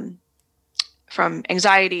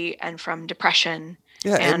anxiety and from depression.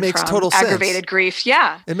 Yeah, and it makes from total sense. Aggravated grief.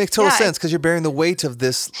 Yeah. It makes total sense, because you're bearing the weight of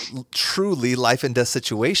this truly life and death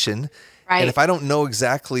situation. Right. And if I don't know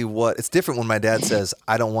exactly it's different when my dad says,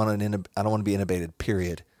 I don't want to be intubated,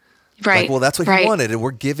 period. Right. Like, well, that's what he wanted, and we're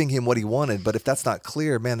giving him what he wanted. But if that's not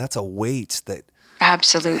clear, man, that's a weight that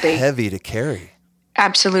absolutely heavy to carry.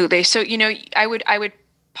 Absolutely. So, I would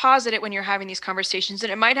posit it when you're having these conversations,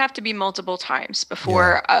 and it might have to be multiple times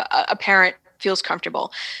before a parent feels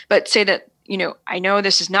comfortable. But say that, I know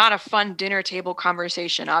this is not a fun dinner table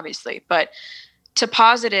conversation, obviously, but to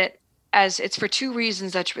posit it as it's for 2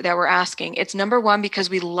 reasons that we're asking. It's number one, because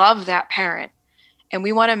we love that parent, and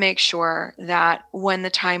we want to make sure that when the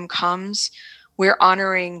time comes, we're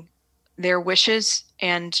honoring their wishes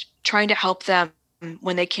and trying to help them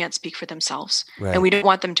when they can't speak for themselves. Right. And we don't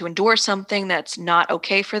want them to endure something that's not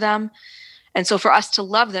okay for them. And so for us to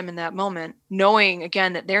love them in that moment, knowing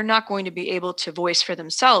again that they're not going to be able to voice for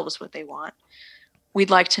themselves what they want, we'd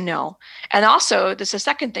like to know. And also, this is a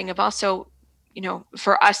second thing of also,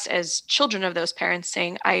 for us as children of those parents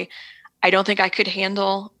saying, I don't think I could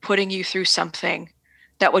handle putting you through something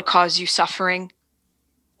that would cause you suffering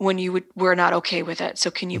when we're not okay with it. So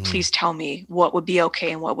can you please tell me what would be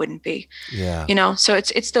okay and what wouldn't be? Yeah. So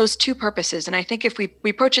it's those 2 purposes. And I think if we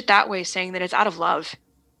approach it that way, saying that it's out of love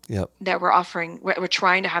that we're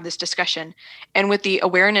trying to have this discussion, and with the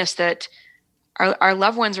awareness that our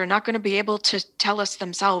loved ones are not going to be able to tell us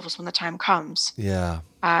themselves when the time comes. Yeah.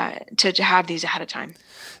 To have these ahead of time.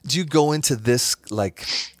 Do you go into this like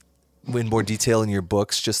in more detail in your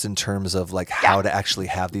books, just in terms of like how to actually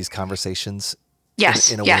have these conversations?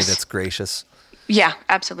 Yes. In a way that's gracious? Yeah,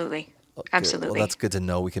 absolutely. Absolutely. Well, that's good to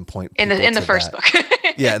know. We can point in the first book.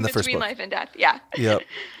 Yeah, in the first book. Between Life and Death. Yeah. Yep.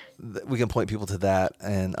 We can point people to that,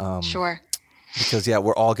 and sure. Because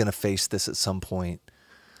we're all going to face this at some point.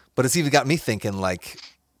 But it's even got me thinking, like,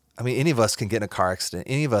 I mean, any of us can get in a car accident.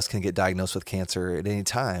 Any of us can get diagnosed with cancer at any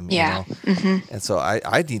time. Yeah. You know? And so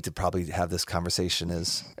I need to probably have this conversation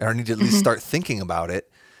or I need to at least start thinking about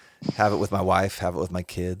it. Have it with my wife. Have it with my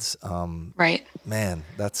kids. Right. Man,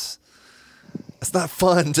 it's not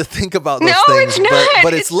fun to think about those No, things, it's not.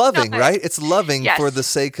 but it's loving, right? It's loving Yes. for the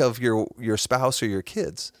sake of your spouse or your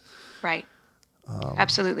kids. Right.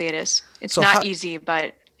 Absolutely, it is. It's so not easy,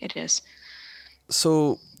 but it is.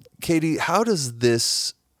 So, Katie, how does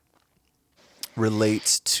this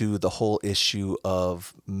relate to the whole issue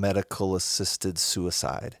of medical assisted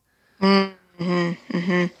suicide?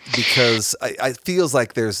 Because it feels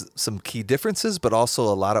like there's some key differences, but also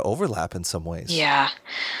a lot of overlap in some ways. Yeah.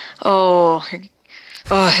 Oh,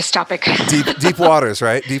 this topic. Deep waters,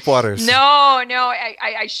 right? Deep waters. No,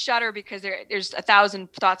 I shudder because there's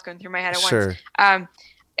 1,000 thoughts going through my head at Sure. once.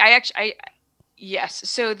 Yes.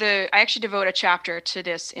 So I actually devote a chapter to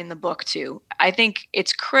this in the book too. I think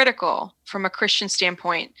it's critical from a Christian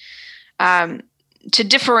standpoint to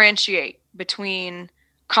differentiate between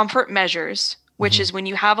comfort measures, which is when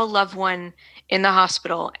you have a loved one in the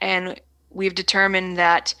hospital and we've determined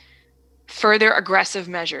that further aggressive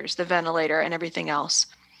measures, the ventilator and everything else,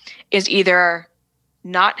 is either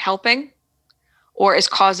not helping or is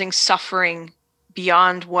causing suffering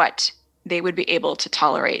beyond what they would be able to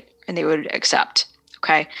tolerate and they would accept.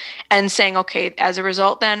 Okay. And saying, okay, as a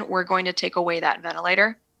result, then we're going to take away that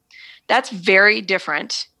ventilator. That's very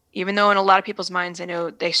different. Even though in a lot of people's minds, I know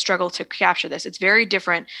they struggle to capture this. It's very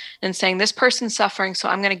different than saying this person's suffering, so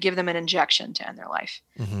I'm going to give them an injection to end their life.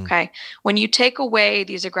 Okay. When you take away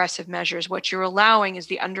these aggressive measures, what you're allowing is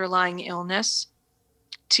the underlying illness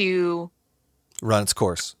to run its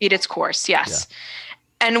course. Eat its course. Yes. Yeah.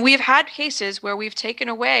 And we've had cases where we've taken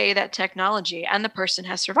away that technology and the person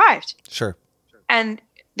has survived. Sure. And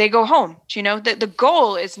they go home. You know, the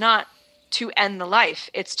goal is not to end the life.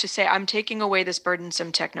 It's to say, I'm taking away this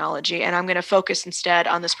burdensome technology and I'm going to focus instead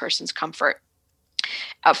on this person's comfort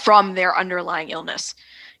from their underlying illness,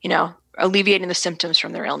 you know, alleviating the symptoms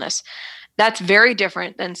from their illness. That's very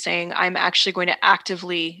different than saying, I'm actually going to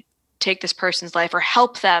actively take this person's life or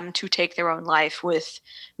help them to take their own life with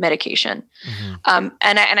medication. And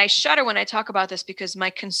I shudder when I talk about this because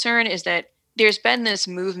my concern is that there's been this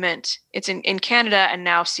movement, it's in Canada and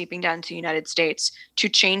now seeping down to the United States, to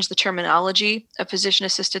change the terminology of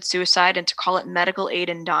physician-assisted suicide and to call it medical aid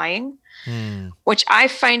in dying, which I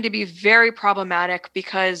find to be very problematic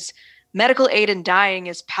because medical aid in dying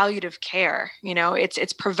is palliative care. You know,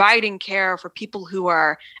 it's providing care for people who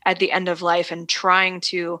are at the end of life and trying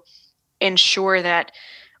to ensure that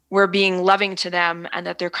we're being loving to them and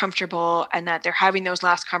that they're comfortable and that they're having those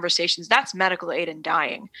last conversations. That's medical aid in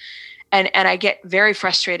dying. And I get very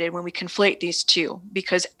frustrated when we conflate these two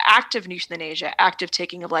because active euthanasia, active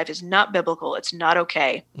taking of life is not biblical. It's not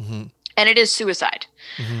okay. And it is suicide.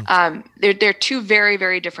 They're two very,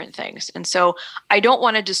 very different things. And so I don't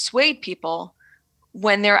want to dissuade people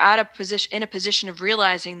when they're in a position of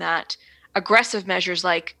realizing that aggressive measures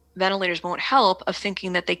like ventilators won't help, of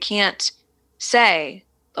thinking that they can't say,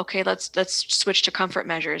 okay, let's switch to comfort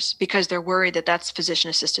measures because they're worried that that's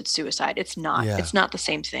physician-assisted suicide. It's not. Yeah. It's not the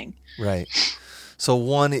same thing. Right. So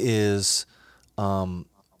one is I'm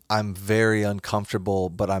very uncomfortable,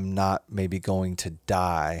 but I'm not maybe going to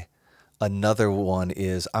die. Another one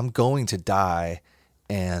is I'm going to die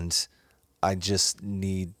and I just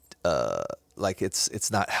need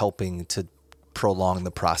it's not helping to prolong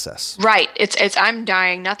the process. Right. It's I'm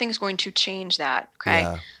dying. Nothing's going to change that. Okay.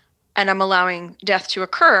 Yeah. And I'm allowing death to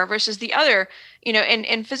occur versus the other, you know,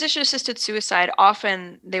 in physician-assisted suicide,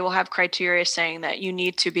 often they will have criteria saying that you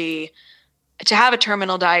need to have a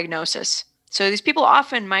terminal diagnosis. So these people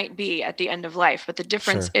often might be at the end of life, but the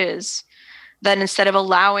difference is that instead of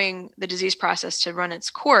allowing the disease process to run its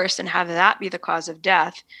course and have that be the cause of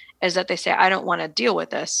death, is that they say, I don't want to deal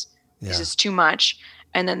with this. This is too much.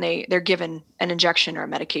 And then they're given an injection or a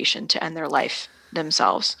medication to end their life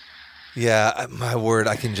themselves. Yeah, my word,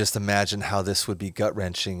 I can just imagine how this would be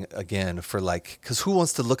gut-wrenching again for because who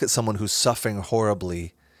wants to look at someone who's suffering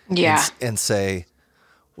horribly and say,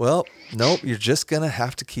 well, nope, you're just going to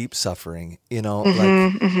have to keep suffering, you know?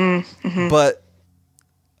 But,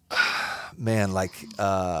 man,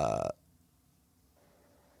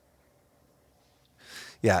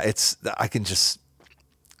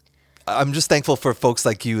 I'm just thankful for folks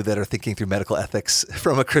like you that are thinking through medical ethics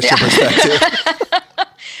from a Christian perspective.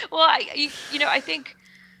 Well, I think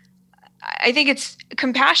I think it's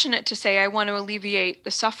compassionate to say, I want to alleviate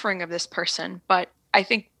the suffering of this person. But I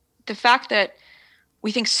think the fact that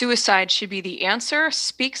we think suicide should be the answer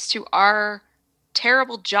speaks to our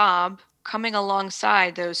terrible job coming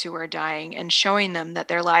alongside those who are dying and showing them that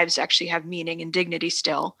their lives actually have meaning and dignity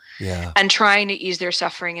still, and trying to ease their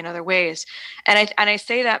suffering in other ways. And I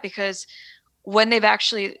say that because when they've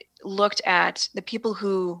actually looked at the people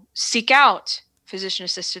who seek out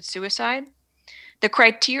physician-assisted suicide, the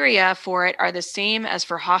criteria for it are the same as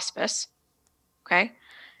for hospice, okay?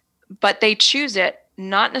 But they choose it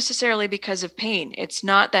not necessarily because of pain. It's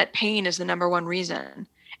not that pain is the number one reason.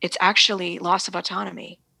 It's actually loss of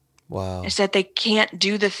autonomy. Wow. It's that they can't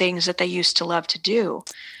do the things that they used to love to do,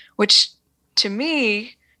 which to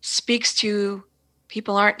me speaks to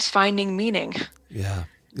people aren't finding meaning. Yeah.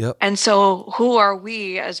 Yep. And so who are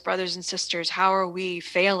we as brothers and sisters? How are we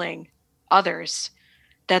failing others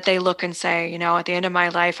that they look and say, you know, at the end of my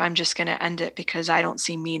life, I'm just going to end it because I don't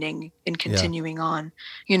see meaning in continuing on,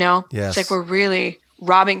 you know? Yes. It's like we're really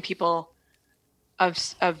robbing people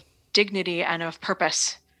of dignity and of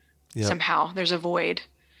purpose. Somehow there's a void.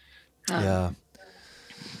 Yeah.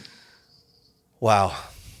 Wow.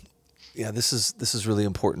 Yeah, this is really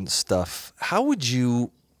important stuff. How would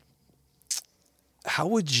you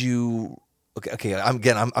okay,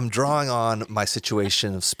 I'm drawing on my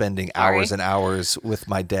situation of spending hours and hours with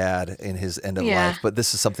my dad in his end of life, but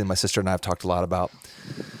this is something my sister and I have talked a lot about.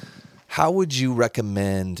 How would you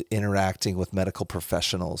recommend interacting with medical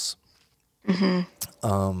professionals?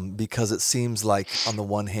 Because it seems like on the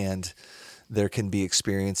one hand, there can be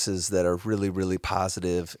experiences that are really, really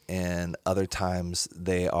positive, and other times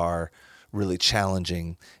they are really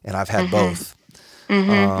challenging. And I've had both.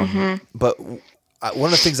 But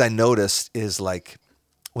one of the things I noticed is, like,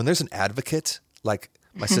 when there's an advocate, like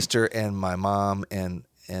my sister and my mom and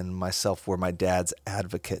myself were my dad's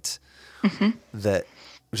advocate, that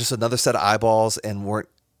was just another set of eyeballs and weren't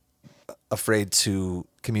afraid to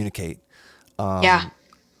communicate.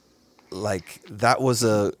 Like that was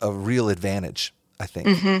a real advantage, I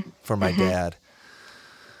think, for my dad.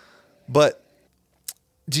 But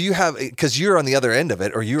do you have, because you're on the other end of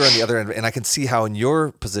it, or you're on the other end, and I can see how in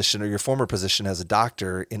your position or your former position as a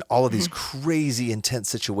doctor, in all of these crazy, intense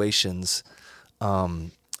situations,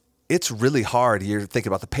 it's really hard. You're thinking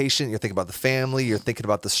about the patient, you're thinking about the family, you're thinking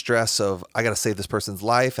about the stress of, I got to save this person's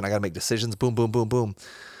life and I got to make decisions, boom, boom, boom, boom.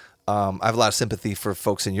 I have a lot of sympathy for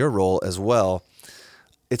folks in your role as well.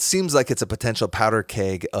 It seems like it's a potential powder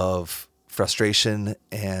keg of frustration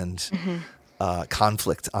and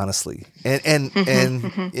conflict, honestly. And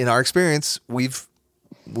in our experience, we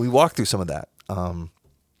walked through some of that.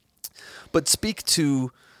 But speak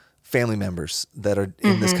to family members that are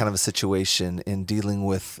in this kind of a situation in dealing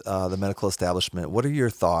with the medical establishment. What are your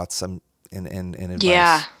thoughts and advice?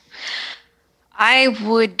 Yeah, I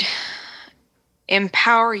would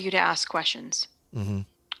empower you to ask questions.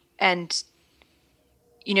 And,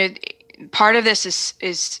 you know, part of this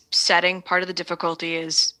is setting. Part of the difficulty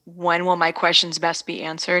is, when will my questions best be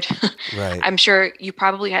answered? Right. I'm sure you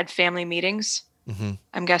probably had family meetings,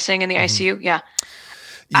 I'm guessing, in the ICU. Yeah.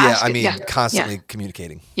 Constantly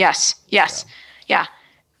communicating. Yes. Yeah.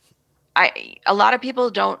 A lot of people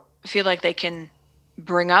don't feel like they can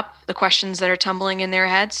bring up the questions that are tumbling in their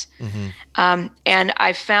heads. And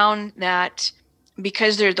I've found that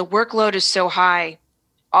because the workload is so high,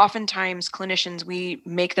 oftentimes clinicians, we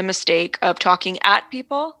make the mistake of talking at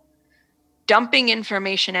people, dumping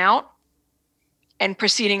information out, and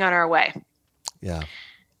proceeding on our way. Yeah.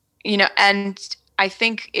 You know, and I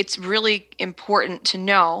think it's really important to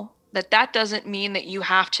know that doesn't mean that you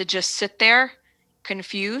have to just sit there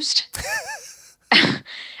confused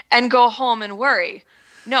and go home and worry.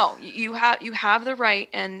 No, you have the right.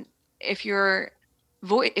 And if you're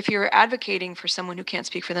advocating for someone who can't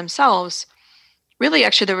speak for themselves, really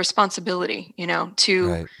actually the responsibility, you know,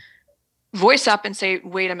 to voice up and say,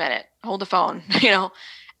 wait a minute, hold the phone, you know,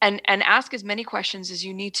 and ask as many questions as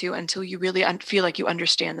you need to until you really feel like you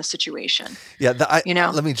understand the situation. Yeah.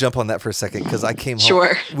 Let me jump on that for a second, because I came home.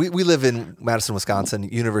 Sure. We live in Madison, Wisconsin,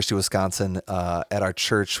 University of Wisconsin. At our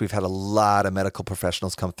church, we've had a lot of medical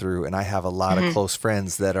professionals come through, and I have a lot of close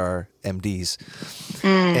friends that are MDs.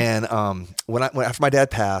 And when after my dad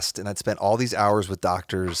passed, and I'd spent all these hours with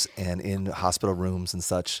doctors and in hospital rooms and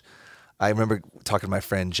such, I remember talking to my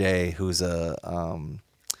friend Jay, who's a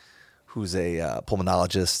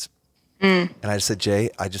pulmonologist. And I just said, Jay,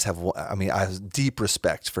 I have deep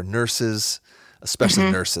respect for nurses,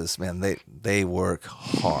 especially nurses, man. They work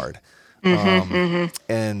hard.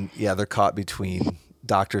 And yeah, they're caught between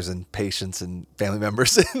doctors and patients and family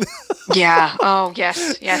members. Yeah. Oh,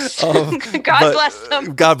 yes. Yes. God bless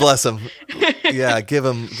them. God bless them. Yeah. Give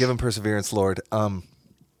them perseverance, Lord.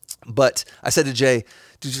 But I said to Jay,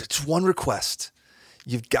 dude, just one request.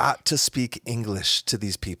 You've got to speak English to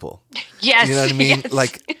these people. Yes. You know what I mean? Yes.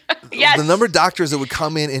 Like yes. the number of doctors that would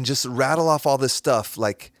come in and just rattle off all this stuff.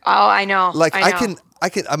 Like, oh, I know. Like I know.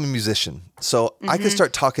 I'm a musician, so I can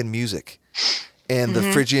start talking music and the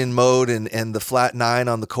Phrygian mode and the flat 9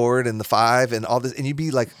 on the chord and the 5 and all this. And you'd be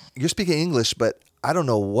like, you're speaking English, but I don't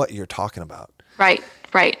know what you're talking about. Right.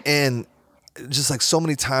 Right. And just like so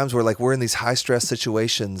many times where like we're in these high stress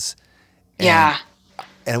situations. And, yeah.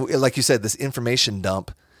 And like you said, this information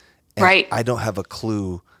dump. And right. I don't have a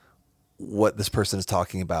clue what this person is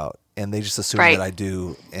talking about. And they just assume right. that I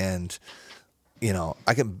do. And, you know,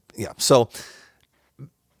 I can, yeah. So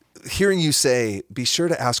hearing you say, be sure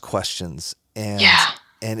to ask questions. And,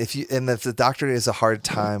 and if the doctor has a hard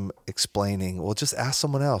time explaining, well, just ask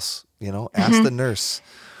someone else, you know, ask the nurse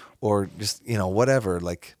or just, you know, whatever.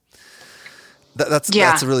 Like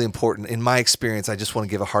that's really important. In my experience, I just want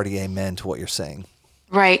to give a hearty amen to what you're saying.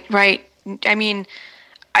 Right, right. I mean,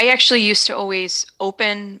 I actually used to always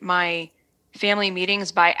open my family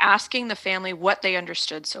meetings by asking the family what they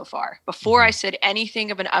understood so far. Before I said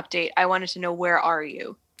anything of an update, I wanted to know, where are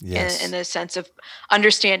you? Yes. In the sense of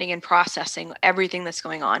understanding and processing everything that's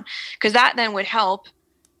going on. Because that then would help,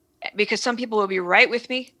 because some people would be right with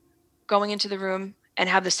me going into the room and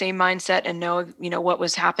have the same mindset and know, you know, what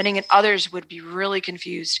was happening. And others would be really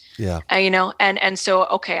confused. Yeah. You know, and so,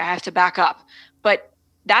 okay, I have to back up. But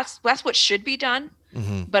that's what should be done,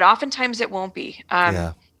 but oftentimes it won't be.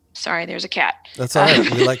 Sorry, there's a cat. That's all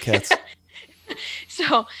right. We like cats.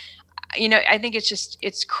 So, you know, I think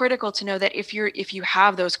it's critical to know that if you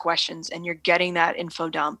have those questions and you're getting that info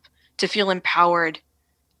dump, to feel empowered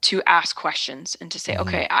to ask questions and to say,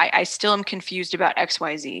 okay, I still am confused about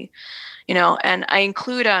XYZ, you know, and I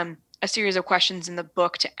include a series of questions in the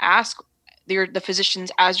book to ask the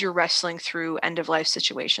physicians as you're wrestling through end of life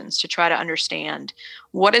situations, to try to understand,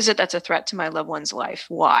 what is it that's a threat to my loved one's life?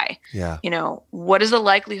 Why? Yeah. You know, what is the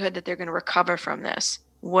likelihood that they're going to recover from this?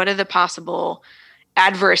 What are the possible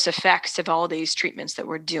adverse effects of all these treatments that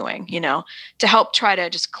we're doing, you know, to help try to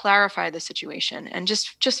just clarify the situation and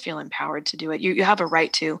just feel empowered to do it. You have a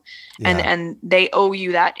right to, and they owe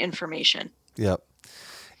you that information. Yep.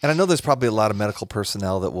 And I know there's probably a lot of medical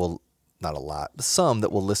personnel that will, not a lot, but some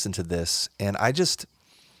that will listen to this. And I just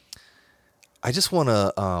want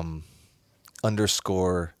to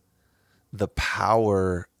underscore the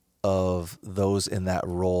power of those in that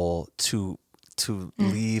role to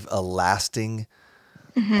leave a lasting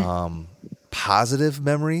positive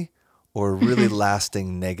memory or a really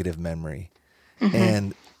lasting negative memory.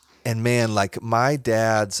 And man, like my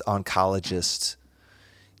dad's oncologist,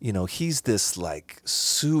 you know, he's this like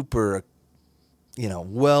super, you know,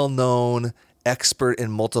 well-known expert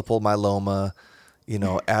in multiple myeloma, you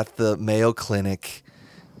know, at the Mayo Clinic.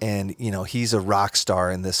 And, you know, he's a rock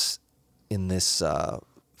star in this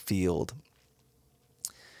field.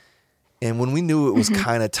 And when we knew it was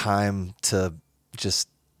kind of time to just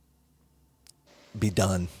be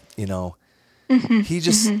done, you know, he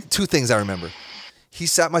just, two things I remember. He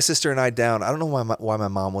sat my sister and I down. I don't know why my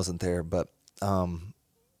mom wasn't there, but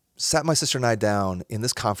sat my sister and I down in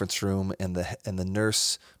this conference room, and the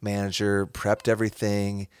nurse manager prepped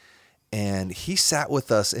everything, and he sat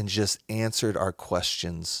with us and just answered our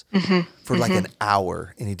questions for like an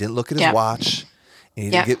hour. And he didn't look at his watch,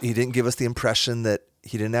 and he didn't give us the impression that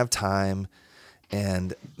he didn't have time.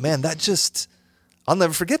 And man, that just, I'll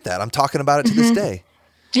never forget that. I'm talking about it to this day.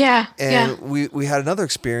 Yeah. And we had another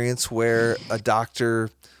experience where a doctor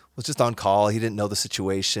was just on call. He didn't know the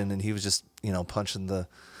situation, and he was just, you know, punching the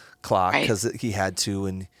clock because he had to.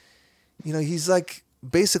 And, you know, he's like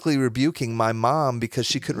basically rebuking my mom because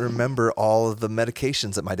she couldn't remember all of the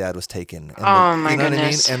medications that my dad was taking. And my you know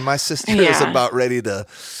goodness. what I mean? And my sister is about ready to.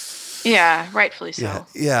 Yeah, rightfully so.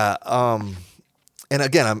 Yeah. And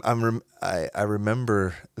again, I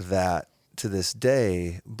remember that to this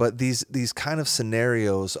day, but these kind of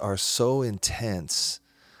scenarios are so intense.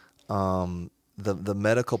 The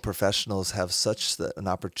medical professionals have such an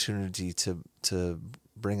opportunity to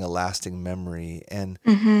bring a lasting memory, and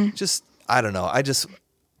just, I don't know.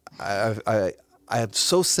 I am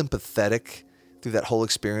so sympathetic through that whole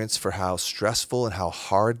experience for how stressful and how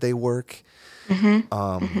hard they work.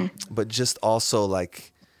 But just also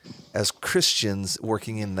like as Christians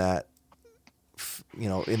working in that, you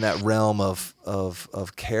know, in that realm of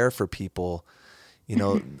care for people, you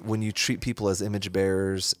know, when you treat people as image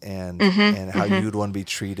bearers and how you'd want to be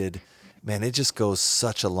treated, man, it just goes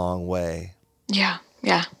such a long way. Yeah.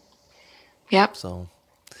 Yeah. Yep. So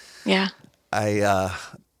Yeah. I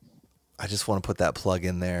just want to put that plug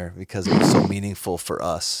in there because it was so meaningful for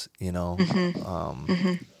us, to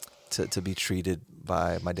be treated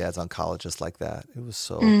by my dad's oncologist like that. It was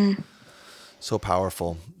so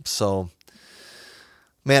powerful. So,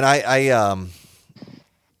 man,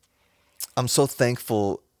 I'm so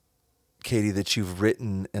thankful, Katie, that you've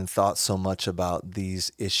written and thought so much about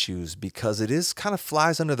these issues, because it is kind of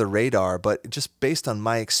flies under the radar, but just based on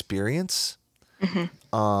my experience,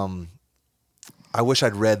 I wish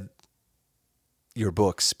I'd read your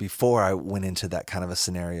books before I went into that kind of a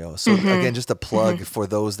scenario. So again, just a plug for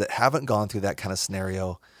those that haven't gone through that kind of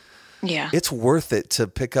scenario. Yeah. It's worth it to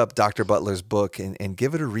pick up Dr. Butler's book and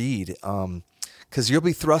give it a read. 'Cause you'll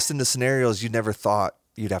be thrust into scenarios you never thought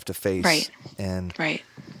you'd have to face. Right. And Right.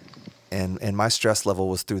 and my stress level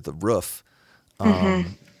was through the roof.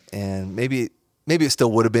 And maybe it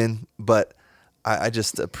still would have been, but I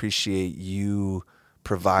just appreciate you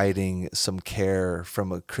providing some care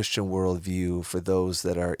from a Christian worldview for those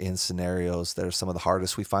that are in scenarios that are some of the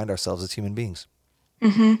hardest we find ourselves as human beings.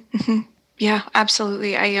 Yeah,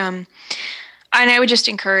 absolutely. And I would just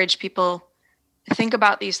encourage people, think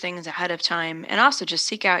about these things ahead of time, and also just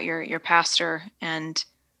seek out your pastor, and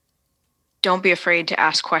don't be afraid to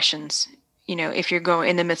ask questions. If you're going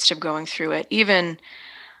in the midst of going through it, even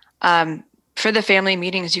for the family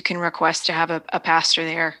meetings, you can request to have a pastor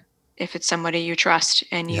there if it's somebody you trust,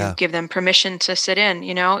 and you give them permission to sit in,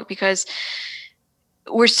 because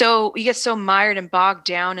we get so mired and bogged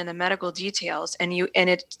down in the medical details, and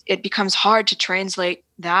it becomes hard to translate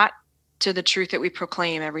that to the truth that we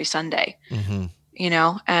proclaim every Sunday, and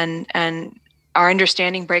our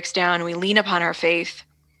understanding breaks down, and we lean upon our faith,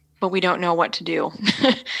 but we don't know what to do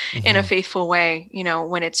in a faithful way,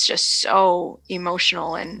 when it's just so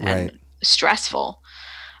emotional and stressful.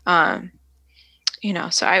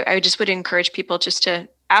 So I just would encourage people just to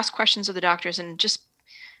ask questions of the doctors and just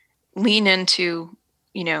lean into,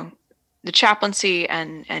 the chaplaincy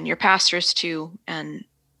and your pastors too, and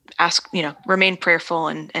ask, remain prayerful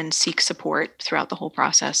and seek support throughout the whole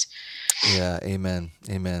process. Yeah. Amen.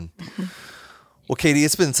 Well, Katie,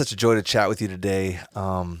 it's been such a joy to chat with you today.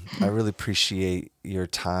 I really appreciate your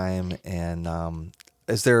time. And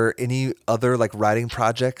is there any other writing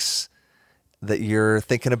projects that you're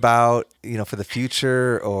thinking about, for the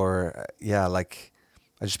future? Or I'd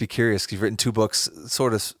just be curious, 'cause you've written 2 books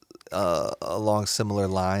sort of along similar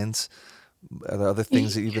lines. Are there other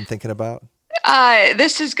things that you've been thinking about?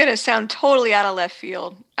 This is going to sound totally out of left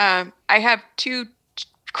field. I have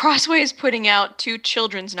Crossway's putting out 2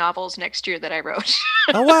 children's novels next year that I wrote.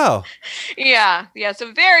 Oh, wow. Yeah. It's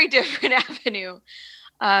a very different avenue.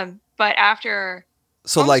 But after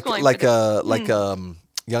so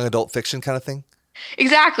young adult fiction kind of thing?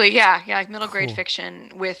 Exactly. Yeah. Like middle grade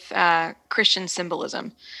fiction with Christian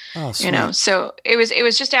symbolism. Oh, sweet. So it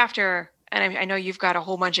was just after, and I know you've got a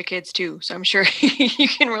whole bunch of kids too, so I'm sure you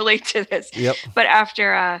can relate to this. Yep. But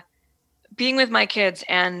after being with my kids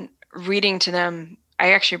and reading to them,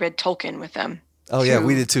 I actually read Tolkien with them. Oh, yeah,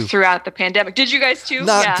 we did too. Throughout the pandemic. Did you guys too?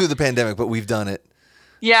 Not through the pandemic, but we've done it.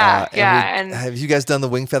 Yeah. And have you guys done the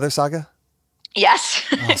Wingfeather Saga? Yes.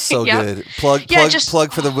 Oh, so good. Plug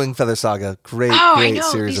for the Wingfeather Saga. Great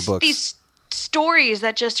series of books. These stories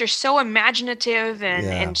that just are so imaginative and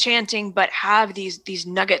enchanting, but have these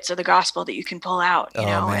nuggets of the gospel that you can pull out. You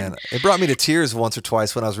know? Man, it brought me to tears once or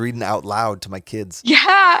twice when I was reading out loud to my kids.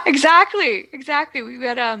 Yeah, exactly. We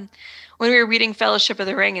had when we were reading Fellowship of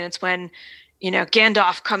the Ring, and it's when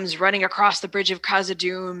Gandalf comes running across the bridge of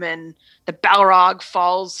Khazad-dûm, and the Balrog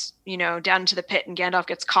falls, down into the pit, and Gandalf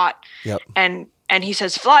gets caught. Yep. And he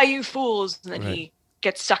says, "Fly, you fools!" And then he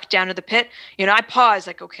gets sucked down to the pit. I pause,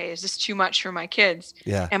 okay, is this too much for my kids?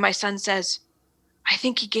 Yeah. And my son says, "I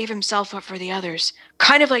think he gave himself up for the others,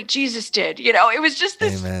 kind of like Jesus did." It was just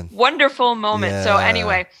this wonderful moment. Yeah. So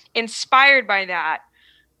anyway, inspired by that,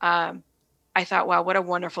 I thought, wow, what a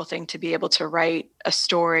wonderful thing to be able to write a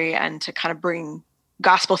story and to kind of bring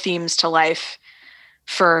gospel themes to life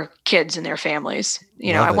for kids and their families.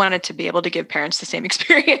 I wanted to be able to give parents the same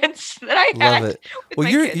experience that I had. Love it. Well,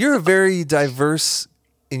 you're very diverse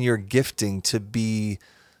in your gifting to be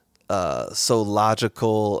so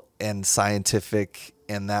logical and scientific,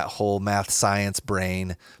 and that whole math science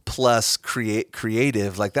brain plus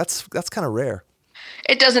creative. That's kind of rare.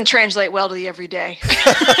 It doesn't translate well to the everyday.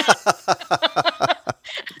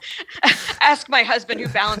 Ask my husband, who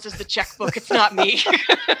balances the checkbook. It's not me.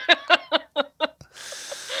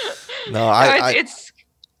 No,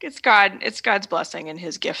 it's God. It's God's blessing and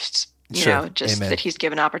His gifts. Amen. That He's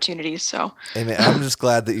given opportunities. So, amen. I'm just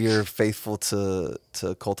glad that you're faithful to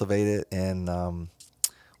cultivate it, and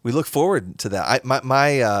We look forward to that. I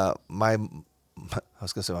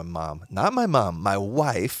was going to say my mom, not my mom, my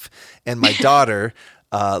wife and my daughter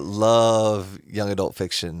love young adult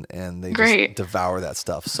fiction, and they just devour that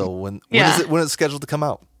stuff. So when is it scheduled to come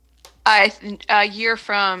out? A year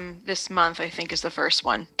from this month, I think, is the first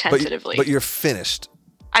one, tentatively. But you're finished.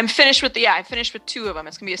 I'm finished with I finished with 2 of them.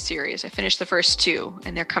 It's going to be a series. I finished the first 2,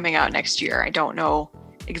 and they're coming out next year. I don't know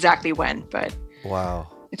exactly when, but wow,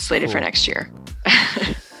 it's slated for next year.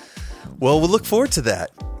 Well, we'll look forward to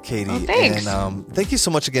that, Katie. Oh, thanks. And thank you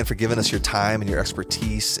so much again for giving us your time and your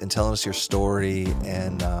expertise and telling us your story.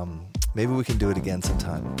 And maybe we can do it again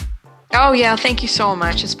sometime. Oh, yeah. Thank you so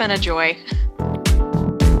much. It's been a joy.